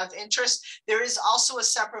area of interest. There is also a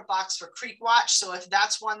separate box for Creek Watch. So if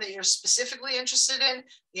that's one that you're specifically interested in,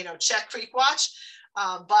 you know, check Creek Watch.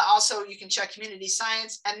 But also you can check community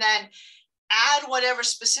science, and then add whatever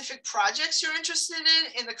specific projects you're interested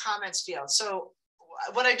in the comments field. So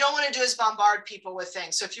what I don't want to do is bombard people with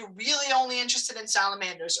things. So if you're really only interested in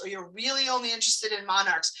salamanders, or you're really only interested in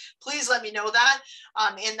monarchs, please let me know that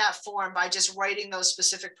in that form by just writing those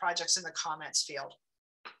specific projects in the comments field.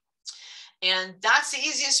 And that's the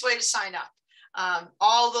easiest way to sign up.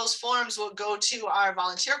 All those forms will go to our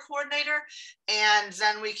volunteer coordinator, and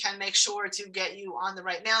then we can make sure to get you on the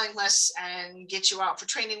right mailing lists and get you out for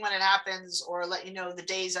training when it happens, or let you know the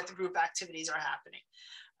days that the group activities are happening.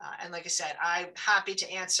 And like I said, I'm happy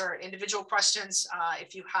to answer individual questions.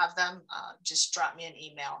 If you have them, just drop me an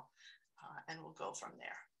email and we'll go from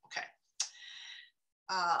there. Okay.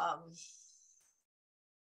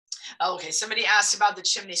 Okay, somebody asked about the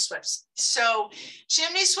chimney swifts. So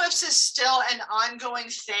chimney swifts is still an ongoing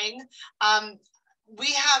thing.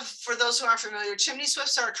 We have, for those who aren't familiar, chimney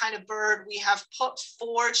swifts are a kind of bird. We have put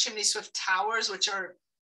 4 chimney swift towers, which are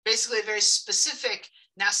basically a very specific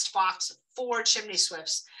nest box for chimney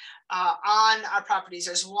swifts on our properties.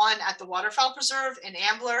 There's one at the Waterfowl Preserve in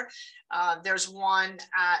Ambler. There's one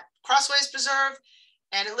at Crossways Preserve,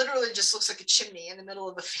 and it literally just looks like a chimney in the middle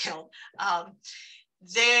of the field.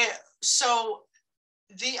 So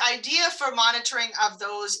the idea for monitoring of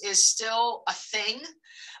those is still a thing,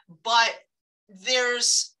 but there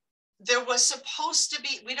was supposed to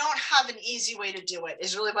be, we don't have an easy way to do it,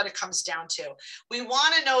 is really what it comes down to. We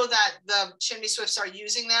want to know that the chimney swifts are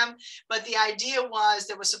using them, but the idea was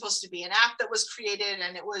there was supposed to be an app that was created,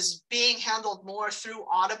 and it was being handled more through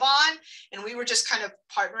Audubon, and we were just kind of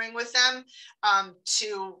partnering with them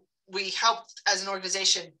we helped as an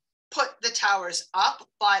organization put the towers up,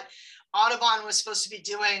 but Audubon was supposed to be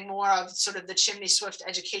doing more of sort of the chimney swift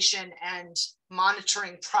education and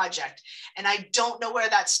monitoring project. And I don't know where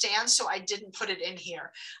that stands, so I didn't put it in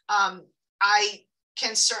here. I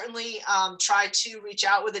can certainly try to reach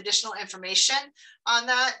out with additional information on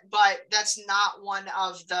that, but that's not one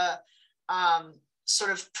of the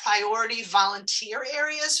sort of priority volunteer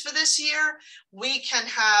areas for this year. We can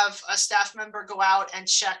have a staff member go out and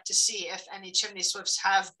check to see if any chimney swifts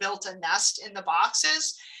have built a nest in the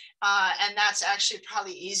boxes. And that's actually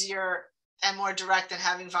probably easier and more direct than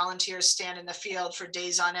having volunteers stand in the field for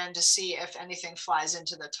days on end to see if anything flies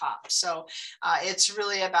into the top. So it's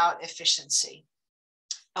really about efficiency.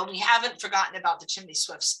 But we haven't forgotten about the chimney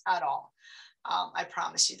swifts at all. I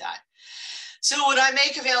promise you that. So would I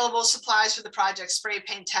make available supplies for the project, spray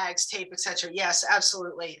paint, tags, tape, etc.? Yes,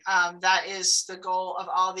 absolutely. That is the goal of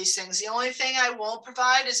all these things. The only thing I won't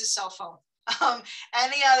provide is a cell phone.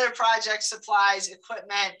 Any other project supplies,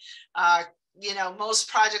 equipment, you know, most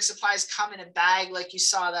project supplies come in a bag. Like you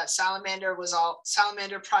saw, that salamander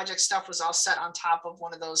project stuff was all set on top of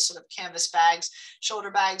one of those sort of canvas bags,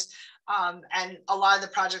 shoulder bags. And a lot of the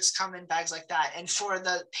projects come in bags like that. And for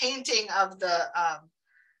the painting of the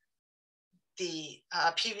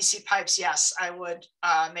PVC pipes, yes, I would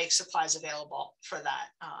make supplies available for that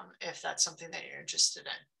if that's something that you're interested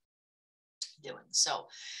in doing. So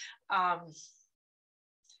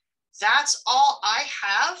that's all I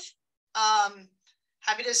have.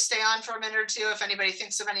 Happy to stay on for a minute or two if anybody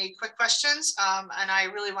thinks of any quick questions. And I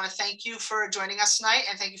really want to thank you for joining us tonight,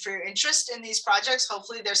 and thank you for your interest in these projects.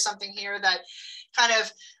 Hopefully there's something here that kind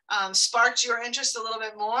of sparked your interest a little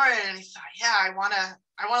bit more, and you thought, yeah, I want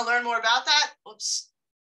to learn more about that. Oops,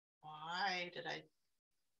 why did I?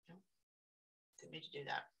 Didn't mean to do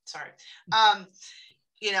that. Sorry.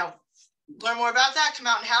 You know, learn more about that. Come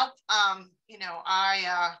out and help. You know,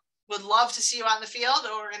 I would love to see you out in the field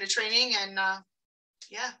or in a training, and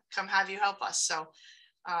yeah, come have you help us. So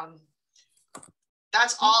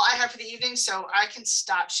that's all I have for the evening. So I can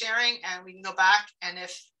stop sharing and we can go back. And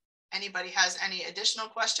if anybody has any additional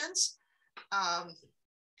questions,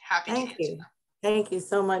 happy to answer them. Thank you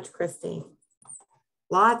so much, Christy.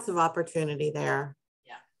 Lots of opportunity there.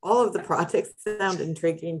 Yeah. all of the projects sound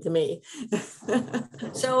intriguing to me.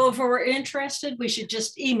 So if we're interested, we should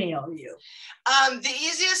just email you. The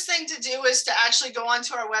easiest thing to do is to actually go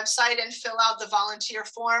onto our website and fill out the volunteer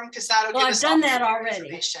form, because that'll give us all I've done that already.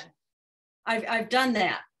 Information. I've done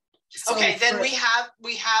that. So okay, then we have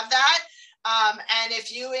that. And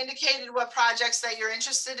if you indicated what projects that you're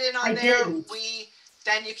interested in on there,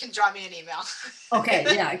 then you can drop me an email. Okay,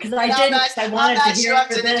 yeah, because I didn't. I wanted to hear up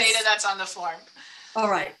to the data that's on the form. All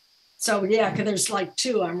right. So yeah, because there's like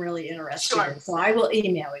 2 I'm really interested Sure. in. So I will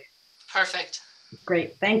email you. Perfect.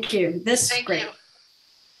 Great. Thank you. This is great. You.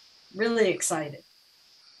 Really excited.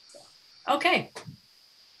 Okay.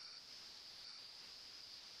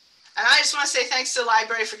 And I just want to say thanks to the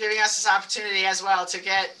library for giving us this opportunity as well to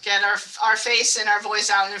get our face and our voice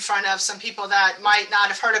out in front of some people that might not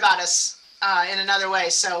have heard about us in another way.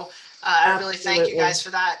 So I really thank you guys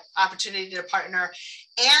for that opportunity to partner.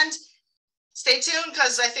 And stay tuned,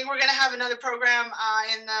 because I think we're going to have another program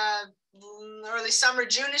in the early summer,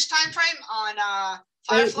 June-ish timeframe on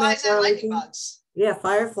fireflies and lightning bugs. Yeah,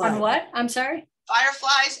 fireflies. On what? I'm sorry?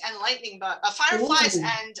 Fireflies and lightning bugs. Fireflies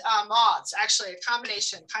and moths, actually a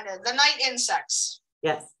combination, kind of the night insects.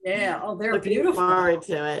 Yes. Yeah. Oh, they're looking beautiful. Forward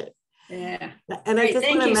to it. Yeah. And I just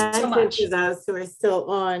want to mention to those who are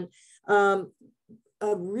still on,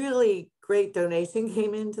 a really great donation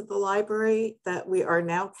came into the library that we are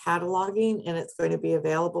now cataloging, and it's going to be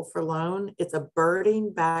available for loan. It's a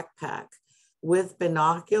birding backpack with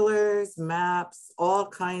binoculars, maps, all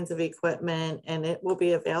kinds of equipment, and it will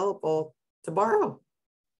be available to borrow.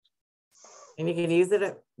 And you can use it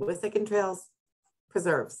at Wissahickon Trails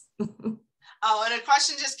Preserves. Oh, and a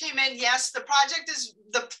question just came in. Yes, the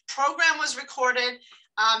program was recorded.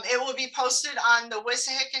 It will be posted on the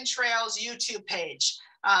Wissahickon Trails YouTube page.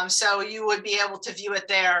 So you would be able to view it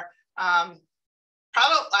there. I'm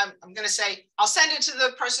going to say, I'll send it to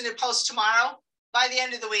the person who posts tomorrow. By the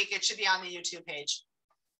end of the week, it should be on the YouTube page.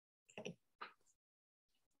 Okay.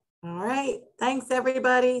 All right. Thanks,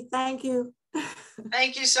 everybody. Thank you.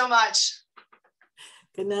 Thank you so much.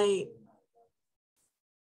 Good night.